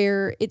popular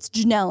where it's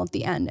Janelle at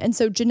the end. And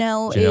so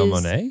Janelle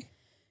Monáe?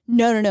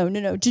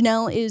 No.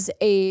 Janelle is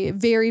a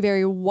very,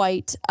 very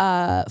white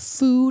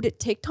food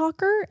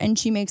TikToker, and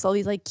she makes all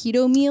these like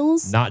keto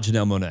meals. Not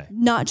Janelle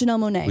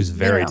Monáe. Who's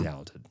very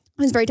talented.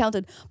 Who's very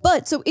talented.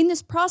 But so in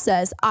this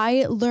process,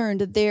 I learned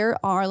that there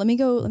are, let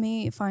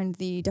me find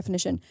the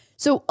definition.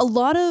 So a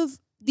lot of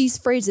these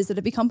phrases that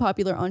have become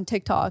popular on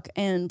TikTok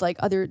and like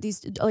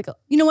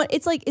you know what?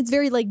 It's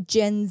very like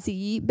Gen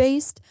Z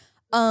based,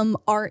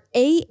 are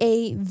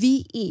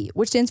AAVE,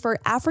 which stands for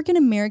African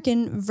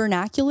American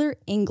Vernacular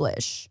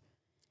English.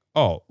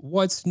 Oh,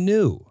 what's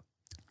new?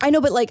 I know,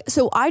 but like,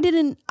 so I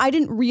didn't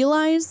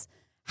realize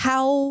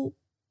how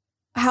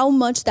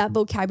much that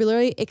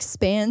vocabulary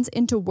expands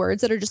into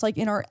words that are just like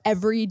in our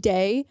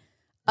everyday.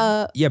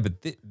 Yeah,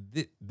 but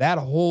that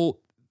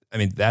whole, I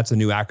mean, that's a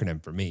new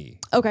acronym for me.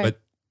 Okay. But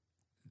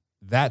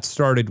that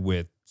started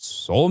with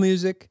soul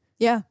music.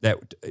 Yeah.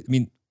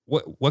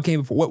 What came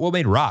before? What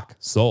made rock?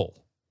 Soul.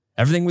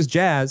 Everything was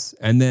jazz,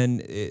 and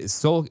then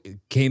soul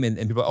came in,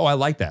 and people, I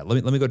like that.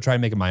 Let me go try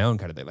and make it my own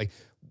kind of thing. Like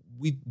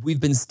we've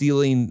been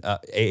stealing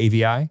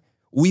AAVI.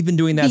 We've been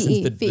doing that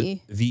since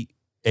the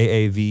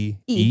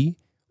AAVE.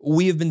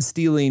 We have been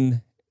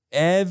stealing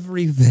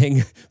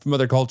everything from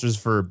other cultures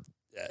for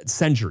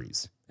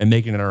centuries and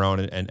making it our own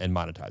and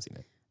monetizing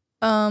it.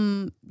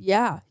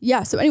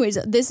 Yeah. So anyways,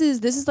 this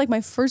is like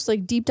my first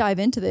like deep dive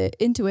into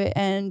it.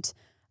 And,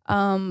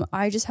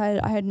 I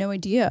had no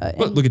idea.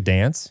 Look at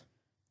dance.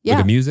 Yeah.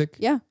 Look at music.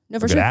 Yeah. No,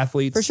 for look sure. At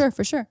athletes.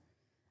 For sure.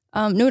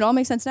 No, it all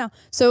makes sense now.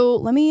 So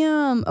let me,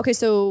 okay.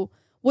 So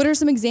what are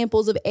some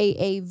examples of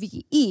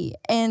AAVE?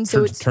 And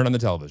so turn on the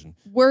television.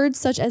 Words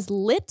such as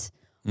lit,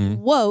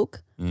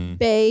 woke,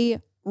 bay,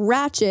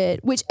 ratchet,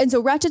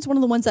 so ratchet's one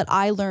of the ones that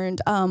I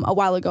learned a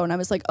while ago, and I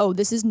was like, oh,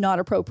 this is not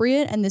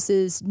appropriate, and this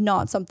is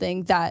not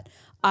something that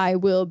I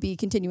will be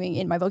continuing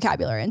in my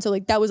vocabulary. And so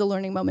like that was a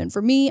learning moment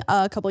for me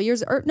a couple of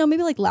years, or no,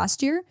 maybe like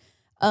last year,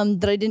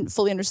 that I didn't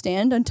fully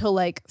understand until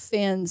like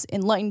fans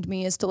enlightened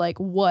me as to like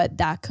what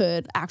that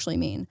could actually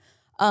mean.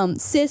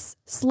 Sis,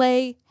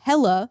 slay,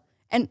 hella,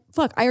 and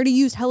fuck, I already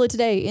used hella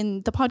today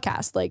in the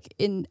podcast. Like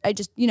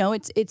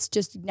it's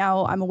just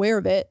now I'm aware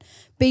of it.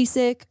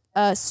 Basic,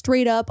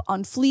 straight up,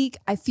 on fleek,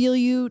 I feel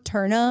you,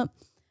 turn up,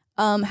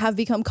 have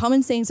become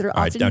common sayings that are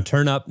All often. Right, now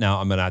turn up. Now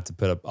I'm gonna have to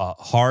put up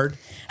hard.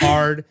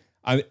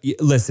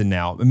 Listen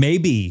now,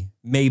 maybe.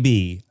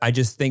 I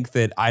just think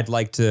that I'd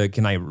like to.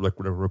 Can I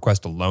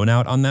request a loan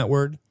out on that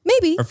word?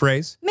 Maybe. Or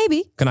phrase?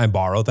 Maybe. Can I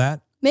borrow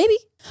that? Maybe.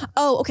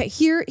 Oh, okay.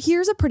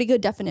 Here's a pretty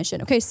good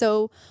definition. Okay,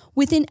 so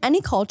within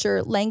any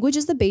culture, language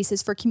is the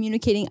basis for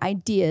communicating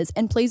ideas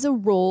and plays a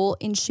role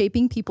in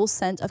shaping people's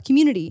sense of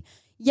community.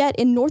 Yet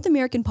in North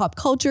American pop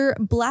culture,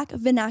 Black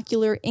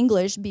vernacular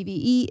English,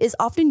 BVE, is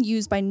often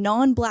used by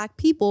non-Black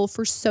people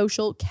for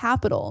social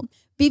capital.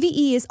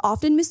 BVE is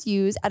often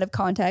misused out of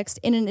context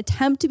in an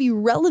attempt to be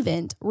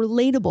relevant,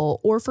 relatable,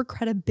 or for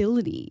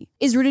credibility.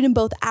 Is rooted in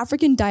both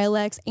African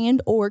dialects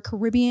and or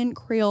Caribbean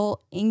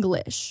Creole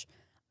English.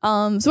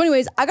 So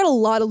anyways, I got a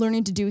lot of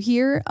learning to do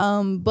here.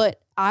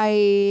 But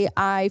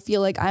I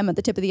feel like I'm at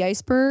the tip of the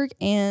iceberg,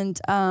 and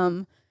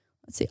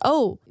let's see.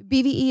 Oh,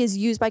 BVE is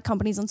used by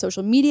companies on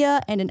social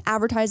media and in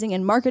advertising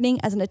and marketing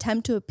as an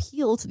attempt to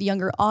appeal to the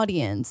younger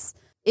audience.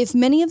 If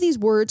many of these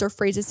words or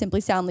phrases simply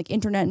sound like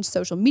internet and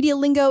social media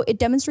lingo, it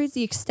demonstrates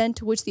the extent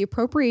to which the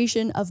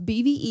appropriation of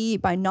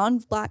BVE by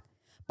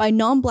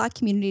non-Black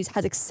communities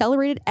has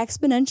accelerated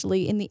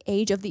exponentially in the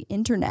age of the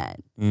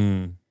internet.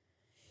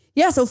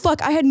 Yeah, so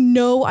fuck, I had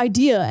no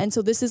idea. And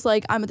so this is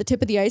like, I'm at the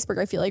tip of the iceberg,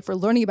 I feel like, for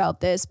learning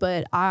about this,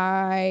 but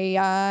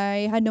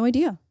I had no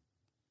idea.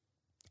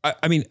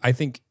 I mean, I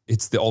think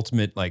it's the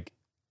ultimate, like,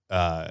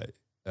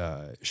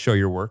 show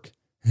your work.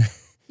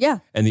 Yeah.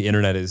 And the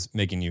internet is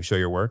making you show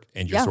your work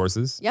and your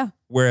sources. Yeah.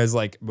 Whereas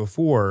like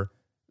before,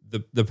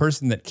 the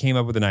person that came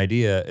up with an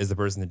idea is the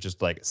person that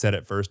just like said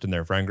it first in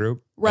their friend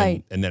group.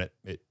 Right. And then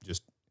it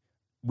just,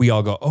 we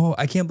all go, oh,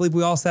 I can't believe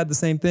we all said the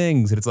same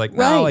things. And it's like,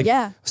 no, like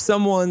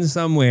someone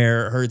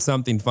somewhere heard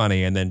something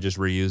funny and then just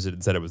reused it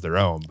and said it was their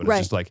own. But it's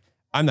just like,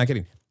 I'm not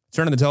kidding.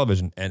 Turn on the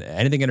television and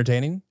anything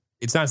entertaining.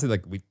 It's not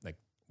like we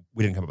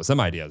didn't come up with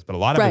some ideas, but a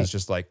lot of it is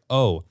just like,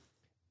 oh,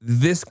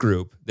 this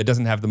group that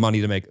doesn't have the money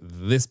to make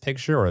this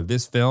picture or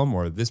this film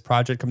or this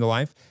project come to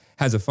life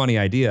has a funny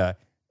idea.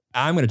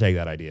 I'm going to take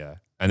that idea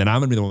and then I'm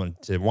going to be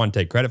the one to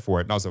take credit for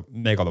it and also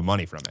make all the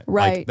money from it.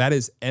 Right. Like, that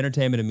is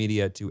entertainment and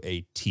media to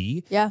a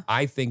T. Yeah.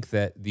 I think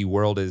that the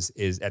world is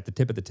at the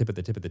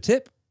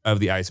tip of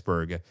the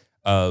iceberg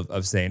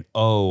of saying,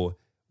 oh,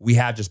 we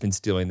have just been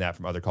stealing that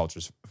from other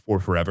cultures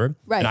for forever.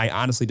 Right. And I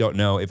honestly don't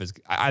know if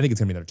I think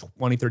it's going to be another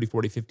 20, 30,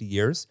 40, 50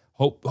 years,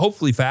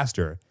 hopefully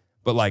faster,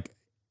 but like,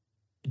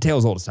 tale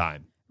as old as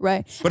time.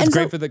 Right. But it's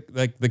great for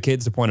the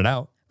kids to point it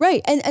out.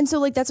 Right. And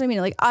so like, that's what I mean.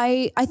 Like,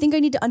 I think I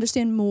need to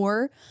understand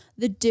more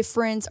the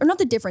difference, or not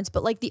the difference,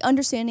 but like the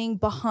understanding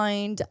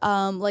behind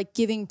like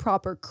giving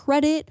proper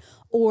credit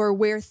or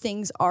where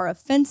things are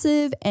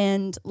offensive,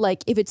 and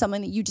like if it's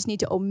something that you just need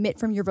to omit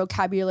from your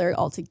vocabulary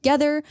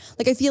altogether.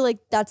 Like, I feel like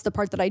that's the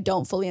part that I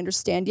don't fully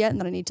understand yet, and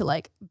that I need to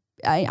like,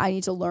 I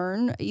need to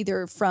learn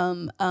either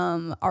from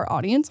our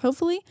audience,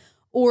 hopefully,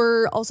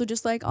 or also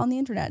just like on the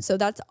internet. So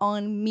that's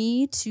on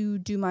me to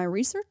do my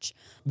research.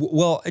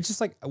 Well, it's just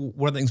like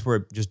one of the things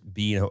where just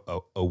being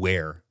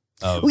aware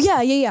of. Well,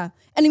 yeah.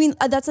 And I mean,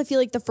 that's, I feel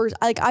like the first,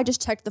 like I just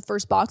checked the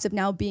first box of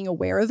now being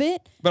aware of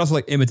it. But also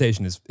like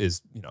imitation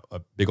is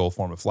a big old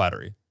form of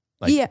flattery.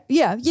 Like,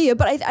 yeah.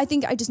 But I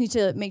think I just need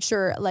to make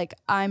sure like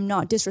I'm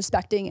not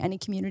disrespecting any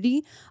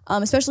community,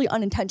 especially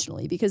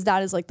unintentionally, because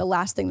that is like the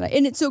last thing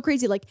and it's so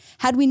crazy. Like,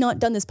 had we not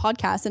done this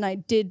podcast and I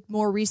did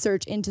more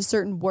research into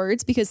certain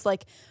words, because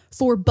like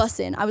for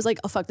bussin', I was like,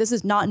 oh fuck, this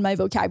is not in my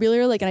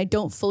vocabulary. Like, and I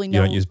don't fully know.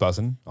 You don't use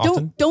bussin'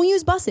 often? Don't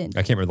use bussin'.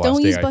 I can't remember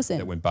the last day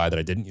that went by that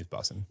I didn't use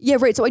bussin'. Yeah,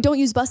 right. So I don't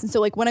use bussin'.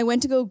 So like when I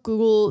went to go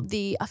Google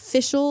the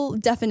official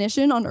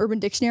definition on Urban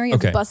Dictionary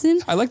of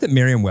bussin'. I like that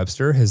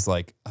Merriam-Webster has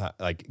like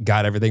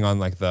got everything on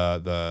like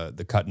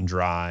the cut and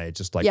dry,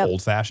 just like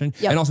old fashioned.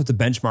 And also it's a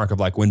benchmark of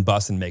like when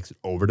bussin' makes it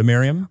over to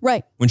Merriam.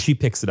 Right. When she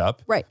picks it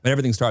up. Right. And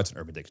everything starts in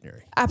Urban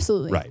Dictionary.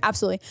 Absolutely. Right.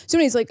 Absolutely. So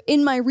anyways, like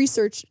in my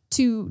research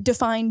to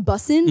define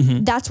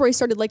bussin', that's where I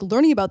started like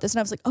learning about this, and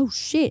I was like, oh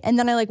shit. And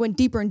then I like went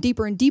deeper and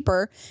deeper and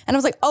deeper, and I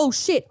was like, oh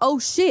shit.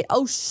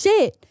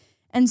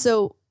 And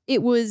so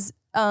it was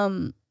at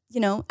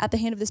the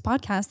hand of this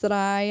podcast that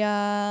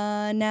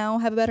I now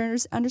have a better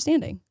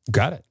understanding.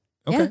 Got it.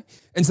 Okay. Yeah.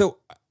 And so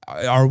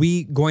are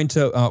we going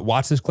to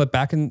watch this clip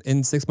back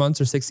in 6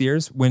 months or 6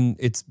 years when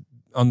it's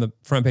on the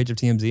front page of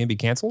TMZ and be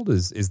canceled?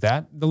 Is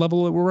that the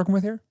level that we're working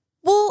with here?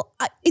 Well,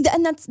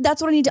 and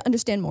that's what I need to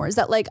understand more, is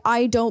that like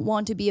I don't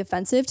want to be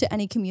offensive to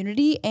any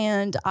community,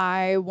 and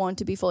I want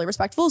to be fully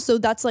respectful. So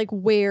that's like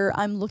where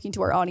I'm looking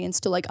to our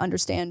audience to like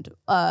understand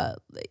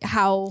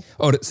how.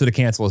 Oh, so to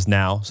cancel us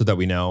now so that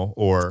we know,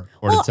 or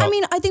well, I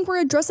mean, I think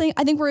we're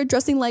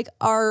addressing like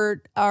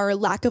our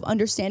lack of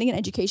understanding and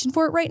education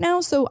for it right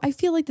now. So I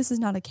feel like this is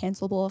not a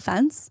cancelable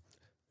offense.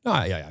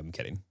 Oh, yeah, I'm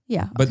kidding.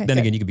 Yeah, but then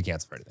again, you could be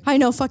canceled for anything. I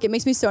know. Fuck, it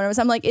makes me so nervous.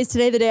 I'm like, is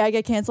today the day I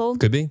get canceled?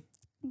 Could be.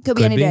 Could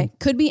be any day.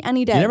 Could be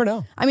any day. You never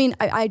know. I mean,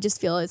 I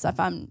just feel as if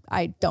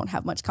I don't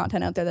have much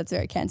content out there that's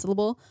very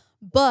cancelable.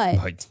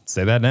 But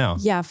say that now.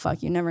 Yeah,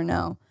 fuck, you never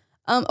know.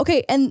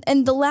 Okay, and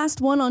the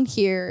last one on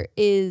here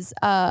is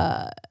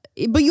but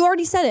you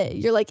already said it.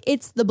 You're like,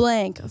 it's the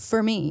blank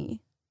for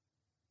me.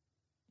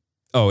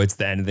 Oh, it's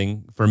the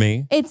anything for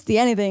me? It's the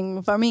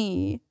anything for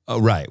me. Oh,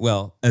 right.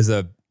 Well, as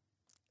an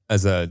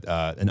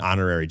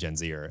honorary Gen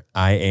Zer,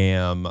 I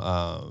am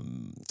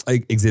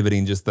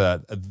exhibiting just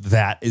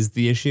that is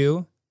the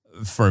issue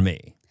for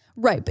me.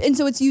 Right. And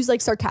so it's used like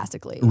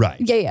sarcastically. Right.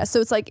 Yeah.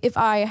 So it's like if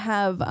I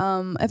have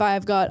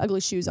got ugly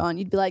shoes on,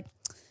 you'd be like,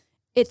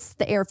 it's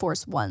the Air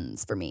Force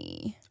Ones for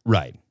me.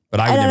 Right. But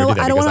I would never do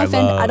that because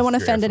I don't want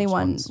to offend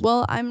anyone.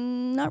 Well,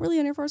 I'm not really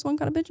an Air Force One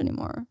kind of bitch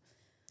anymore.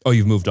 Oh,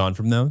 you've moved on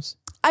from those?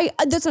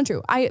 That's not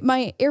true.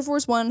 My Air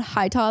Force One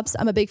high tops,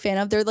 I'm a big fan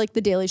of. They're like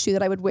the daily shoe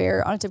that I would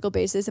wear on a typical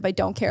basis if I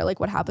don't care like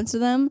what happens to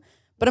them.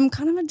 But I'm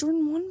kind of a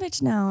Jordan 1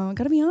 bitch now. I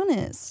gotta be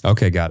honest.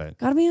 Okay, got it.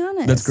 Gotta be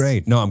honest. That's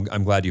great. No,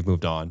 I'm glad you've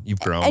moved on. You've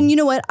grown. And you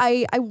know what?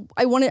 I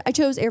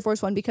chose Air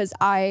Force One because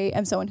I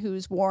am someone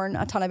who's worn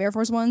a ton of Air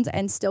Force Ones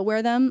and still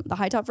wear them, the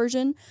high top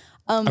version.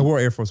 I wore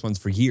Air Force Ones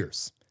for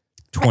years,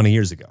 20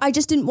 years ago. I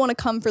just didn't want to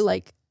come for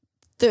like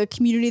the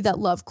community that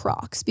love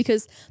Crocs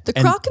because the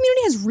Croc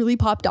community has really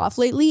popped off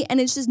lately,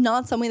 and it's just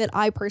not something that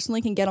I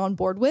personally can get on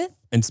board with.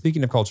 And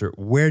speaking of culture,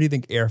 where do you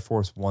think Air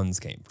Force Ones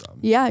came from?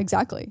 Yeah,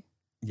 exactly.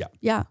 Yeah.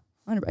 Yeah.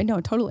 I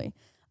know, totally.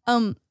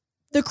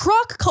 The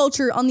Croc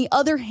culture, on the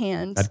other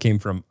hand, That came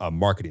from a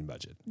marketing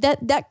budget.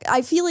 that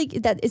I feel like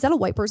is that a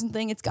white person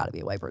thing? It's got to be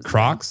a white person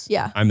Crocs? thing.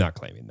 Yeah. I'm not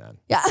claiming that.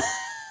 Yeah.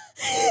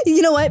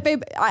 You know what,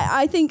 babe?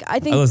 I think.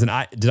 Listen,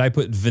 did I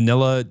put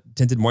vanilla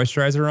tinted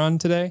moisturizer on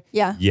today?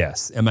 Yeah.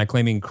 Yes. Am I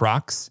claiming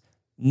Crocs?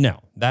 No.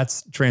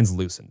 That's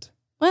translucent.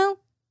 Well.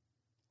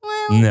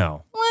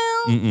 No.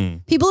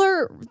 Mm-mm. People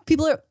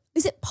are.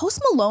 Is it Post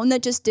Malone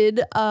that just did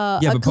yeah, a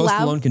but Post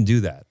collab? Malone can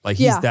do that. Like,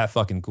 he's that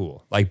fucking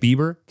cool. Like,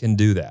 Bieber can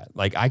do that.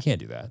 Like, I can't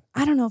do that.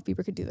 I don't know if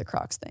Bieber could do the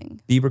Crocs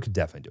thing. Bieber could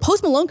definitely do it.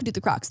 Post Malone could do the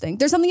Crocs thing.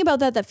 There's something about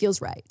that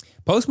feels right.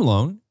 Post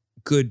Malone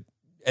could,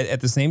 at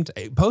the same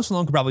time, Post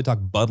Malone could probably talk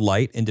Bud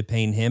Light into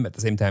paying him at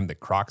the same time that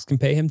Crocs can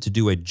pay him to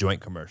do a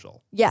joint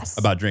commercial. Yes.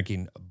 About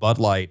drinking Bud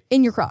Light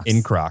in your Crocs.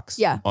 In Crocs.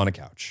 Yeah. On a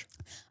couch.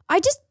 I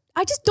just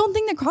don't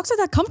think that Crocs are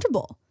that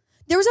comfortable.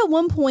 There was at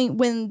one point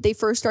when they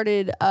first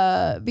started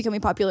becoming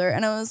popular,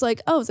 and I was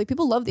like,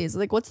 people love these.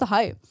 Like, what's the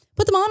hype?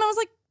 Put them on, I was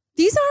like,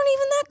 these aren't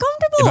even that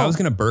comfortable. If I was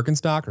going to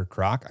Birkenstock or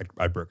Croc,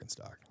 I'd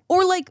Birkenstock.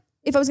 Or like,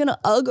 if I was going to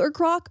Ugg or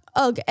Croc,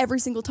 Ugg every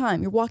single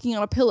time. You're walking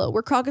on a pillow.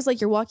 Where Croc is like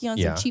you're walking on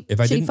some cheap, if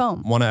I shitty didn't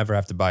foam. want to ever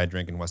have to buy a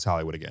drink in West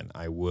Hollywood again,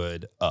 I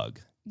would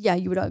Ugg. Yeah,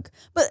 you would Ugg.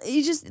 But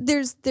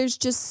there's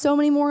just so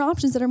many more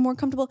options that are more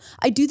comfortable.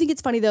 I do think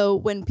it's funny though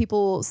when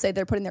people say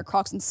they're putting their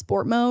Crocs in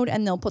sport mode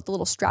and they'll put the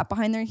little strap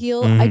behind their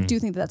heel. I do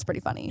think that's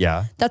pretty funny.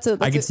 Yeah.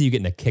 I can see you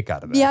getting a kick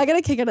out of that. Yeah, I get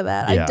a kick out of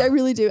that. Yeah. I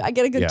really do. I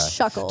get a good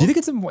chuckle. Do you think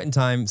at some point in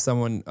time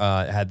someone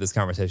had this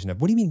conversation of,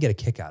 what do you mean get a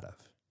kick out of?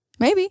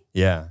 Maybe.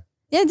 Yeah.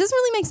 Yeah, it doesn't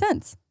really make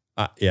sense.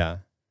 Yeah.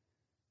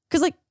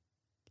 Because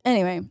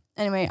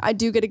anyway, I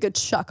do get a good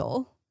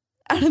chuckle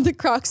out of the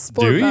Crocs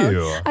sport mode. Do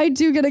you? I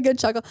do get a good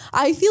chuckle.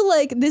 I feel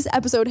like this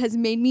episode has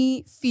made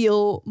me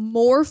feel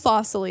more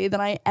fossily than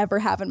I ever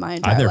have in my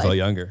entire life. I've never felt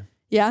younger.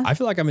 Yeah? I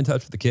feel like I'm in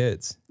touch with the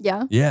kids.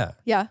 Yeah? Yeah.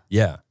 Yeah.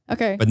 Yeah.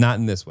 Okay. But not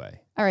in this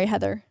way. All right,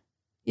 Heather.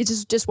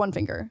 It's just one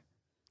finger.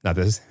 Not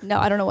this. No,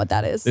 I don't know what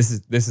that is. This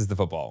is the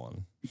football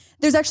one.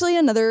 There's actually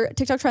another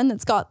TikTok trend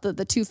that's got the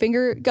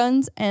 2-finger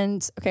guns,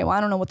 and okay, well, I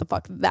don't know what the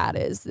fuck that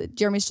is.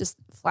 Jeremy's just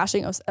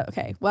flashing.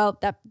 Okay, well,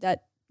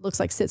 that looks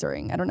like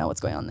scissoring. I don't know what's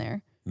going on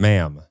there.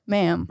 Ma'am.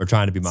 We're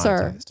trying to be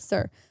monetized.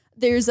 Sir.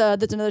 There's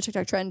another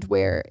TikTok trend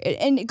where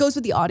it goes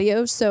with the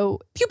audio.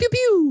 So pew pew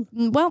pew.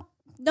 Well,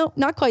 no,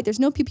 not quite. There's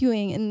no pew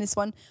pewing in this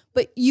one,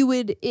 but you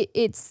would.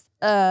 It's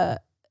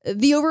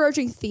the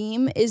overarching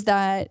theme is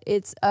that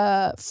it's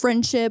a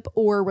friendship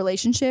or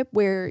relationship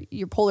where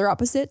you're polar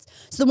opposites.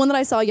 So the one that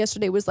I saw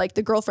yesterday was like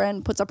the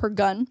girlfriend puts up her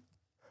gun,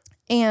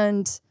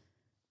 and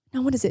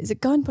no, what is it? Is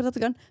it gun? Put up the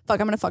gun. Fuck,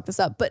 I'm gonna fuck this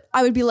up. But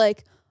I would be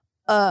like,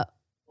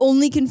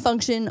 only can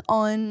function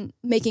on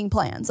making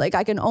plans. Like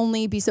I can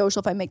only be social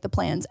if I make the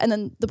plans. And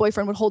then the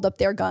boyfriend would hold up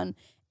their gun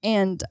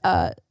and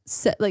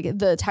set like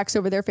the text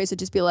over their face would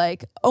just be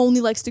like, only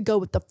likes to go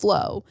with the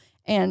flow.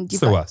 And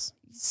So us.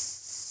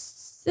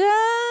 You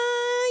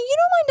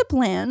don't mind a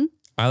plan.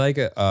 I like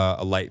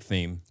a light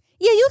theme.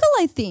 Yeah, you like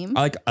a light theme.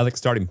 I like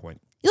starting point.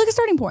 You like a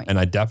starting point. And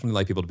I definitely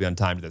like people to be on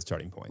time to that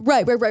starting point.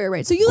 Right.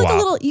 So you like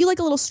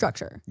a little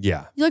structure.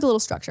 Yeah. You like a little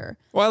structure.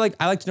 Well,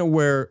 I like to know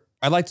where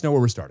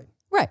we're starting.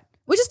 Right.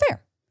 Which is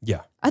fair.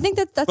 Yeah. I think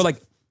that's But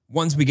like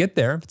once we get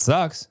there, if it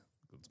sucks,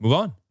 let's move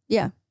on.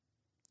 Yeah.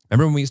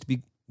 Remember when we used to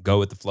go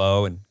with the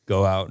flow and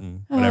go out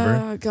and whatever?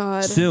 Oh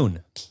God.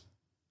 Soon.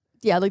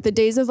 Yeah, like the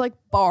days of like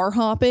bar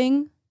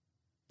hopping.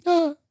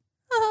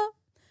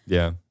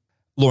 Yeah.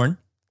 Lauren.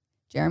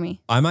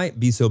 Jeremy. I might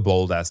be so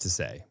bold as to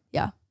say.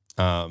 Yeah.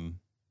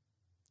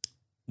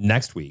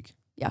 Next week.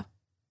 Yeah.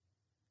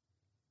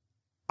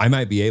 I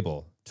might be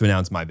able to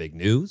announce my big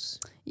news.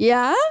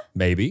 Yeah.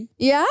 Maybe.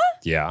 Yeah.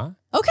 Yeah.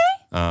 Okay.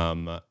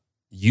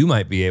 You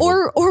might be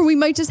able. Or we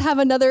might just have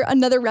another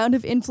round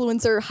of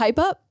influencer hype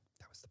up.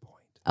 That was the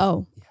point.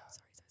 Oh. Yeah.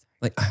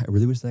 Like I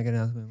really wish I could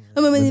announce.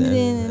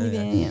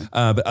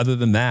 But other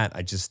than that,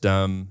 I just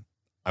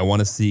I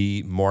want to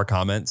see more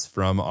comments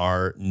from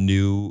our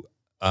new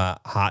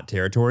hot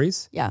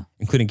territories. Yeah.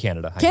 Including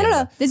Canada. Hi,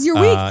 Canada. This is your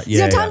week. It's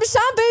your time to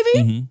shine, baby.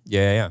 Mm-hmm.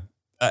 Yeah.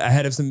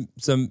 Ahead of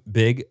some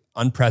big,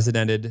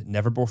 unprecedented,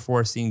 never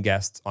before seen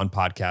guests on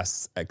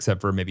podcasts, except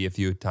for maybe a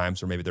few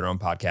times or maybe their own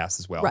podcasts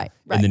as well. Right.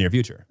 In the near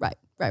future. Right.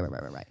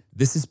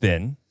 This has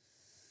been.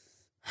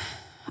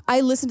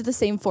 I listen to the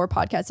same 4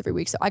 podcasts every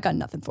week, so I got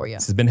nothing for you.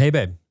 This has been Hey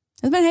Babe.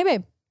 It's been Hey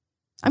Babe.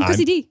 I'm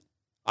Chrissy D.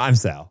 I'm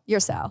Sal. You're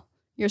Sal.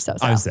 You're so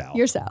Sal. I'm Sal.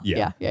 You're Sal.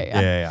 Yeah.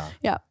 Yeah.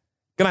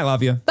 Good night,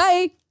 love you.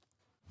 Bye.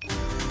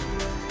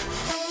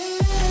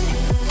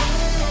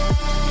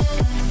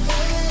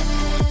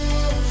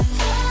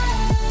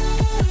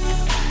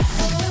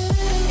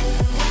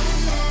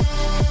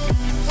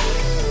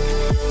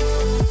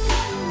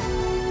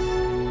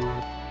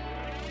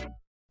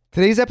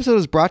 Today's episode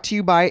is brought to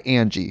you by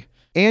Angie.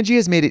 Angie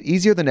has made it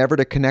easier than ever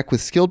to connect with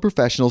skilled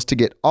professionals to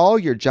get all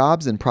your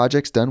jobs and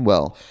projects done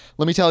well.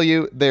 Let me tell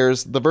you,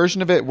 there's the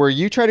version of it where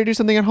you try to do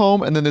something at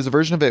home, and then there's a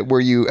version of it where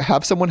you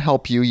have someone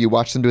help you, you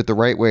watch them do it the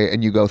right way,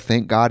 and you go,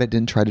 thank God I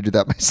didn't try to do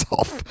that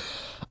myself.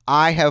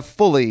 I have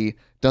fully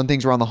done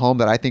things around the home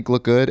that I think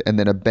look good, and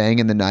then a bang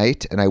in the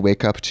night, and I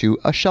wake up to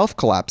a shelf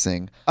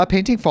collapsing, a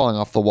painting falling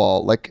off the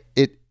wall.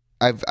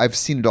 I've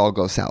seen it all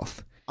go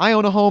south. I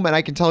own a home, and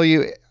I can tell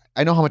you,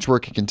 I know how much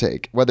work it can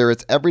take. Whether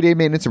it's everyday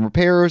maintenance and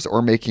repairs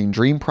or making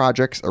dream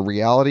projects a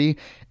reality,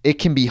 it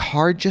can be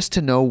hard just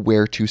to know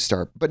where to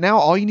start. But now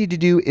all you need to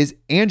do is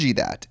Angie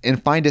that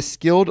and find a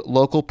skilled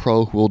local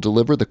pro who will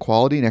deliver the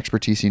quality and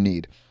expertise you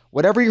need.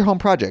 Whatever your home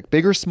project,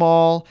 big or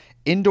small,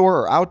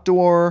 indoor or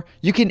outdoor,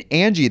 you can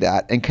Angie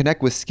that and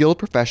connect with skilled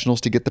professionals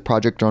to get the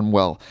project done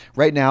well.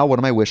 Right now, one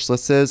of my wish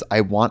lists is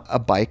I want a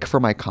bike for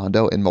my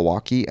condo in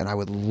Milwaukee, and I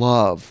would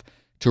love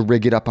to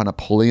rig it up on a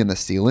pulley in the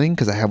ceiling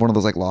because I have one of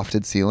those like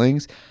lofted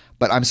ceilings,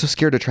 but I'm so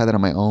scared to try that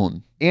on my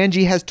own.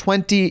 Angie has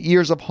 20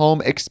 years of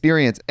home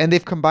experience, and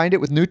they've combined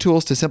it with new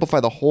tools to simplify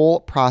the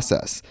whole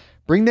process.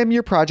 Bring them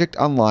your project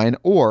online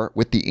or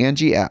with the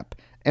Angie app.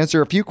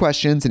 Answer a few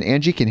questions and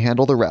Angie can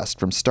handle the rest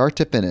from start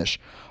to finish,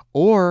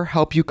 or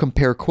help you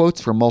compare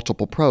quotes from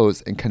multiple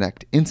pros and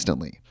connect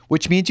instantly,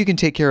 which means you can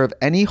take care of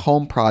any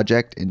home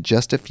project in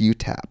just a few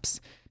taps.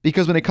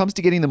 Because when it comes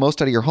to getting the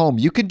most out of your home,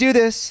 you can do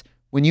this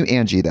when you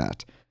Angie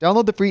that.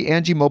 Download the free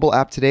Angie mobile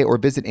app today or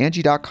visit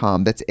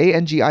Angie.com. That's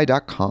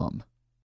ANGI.com.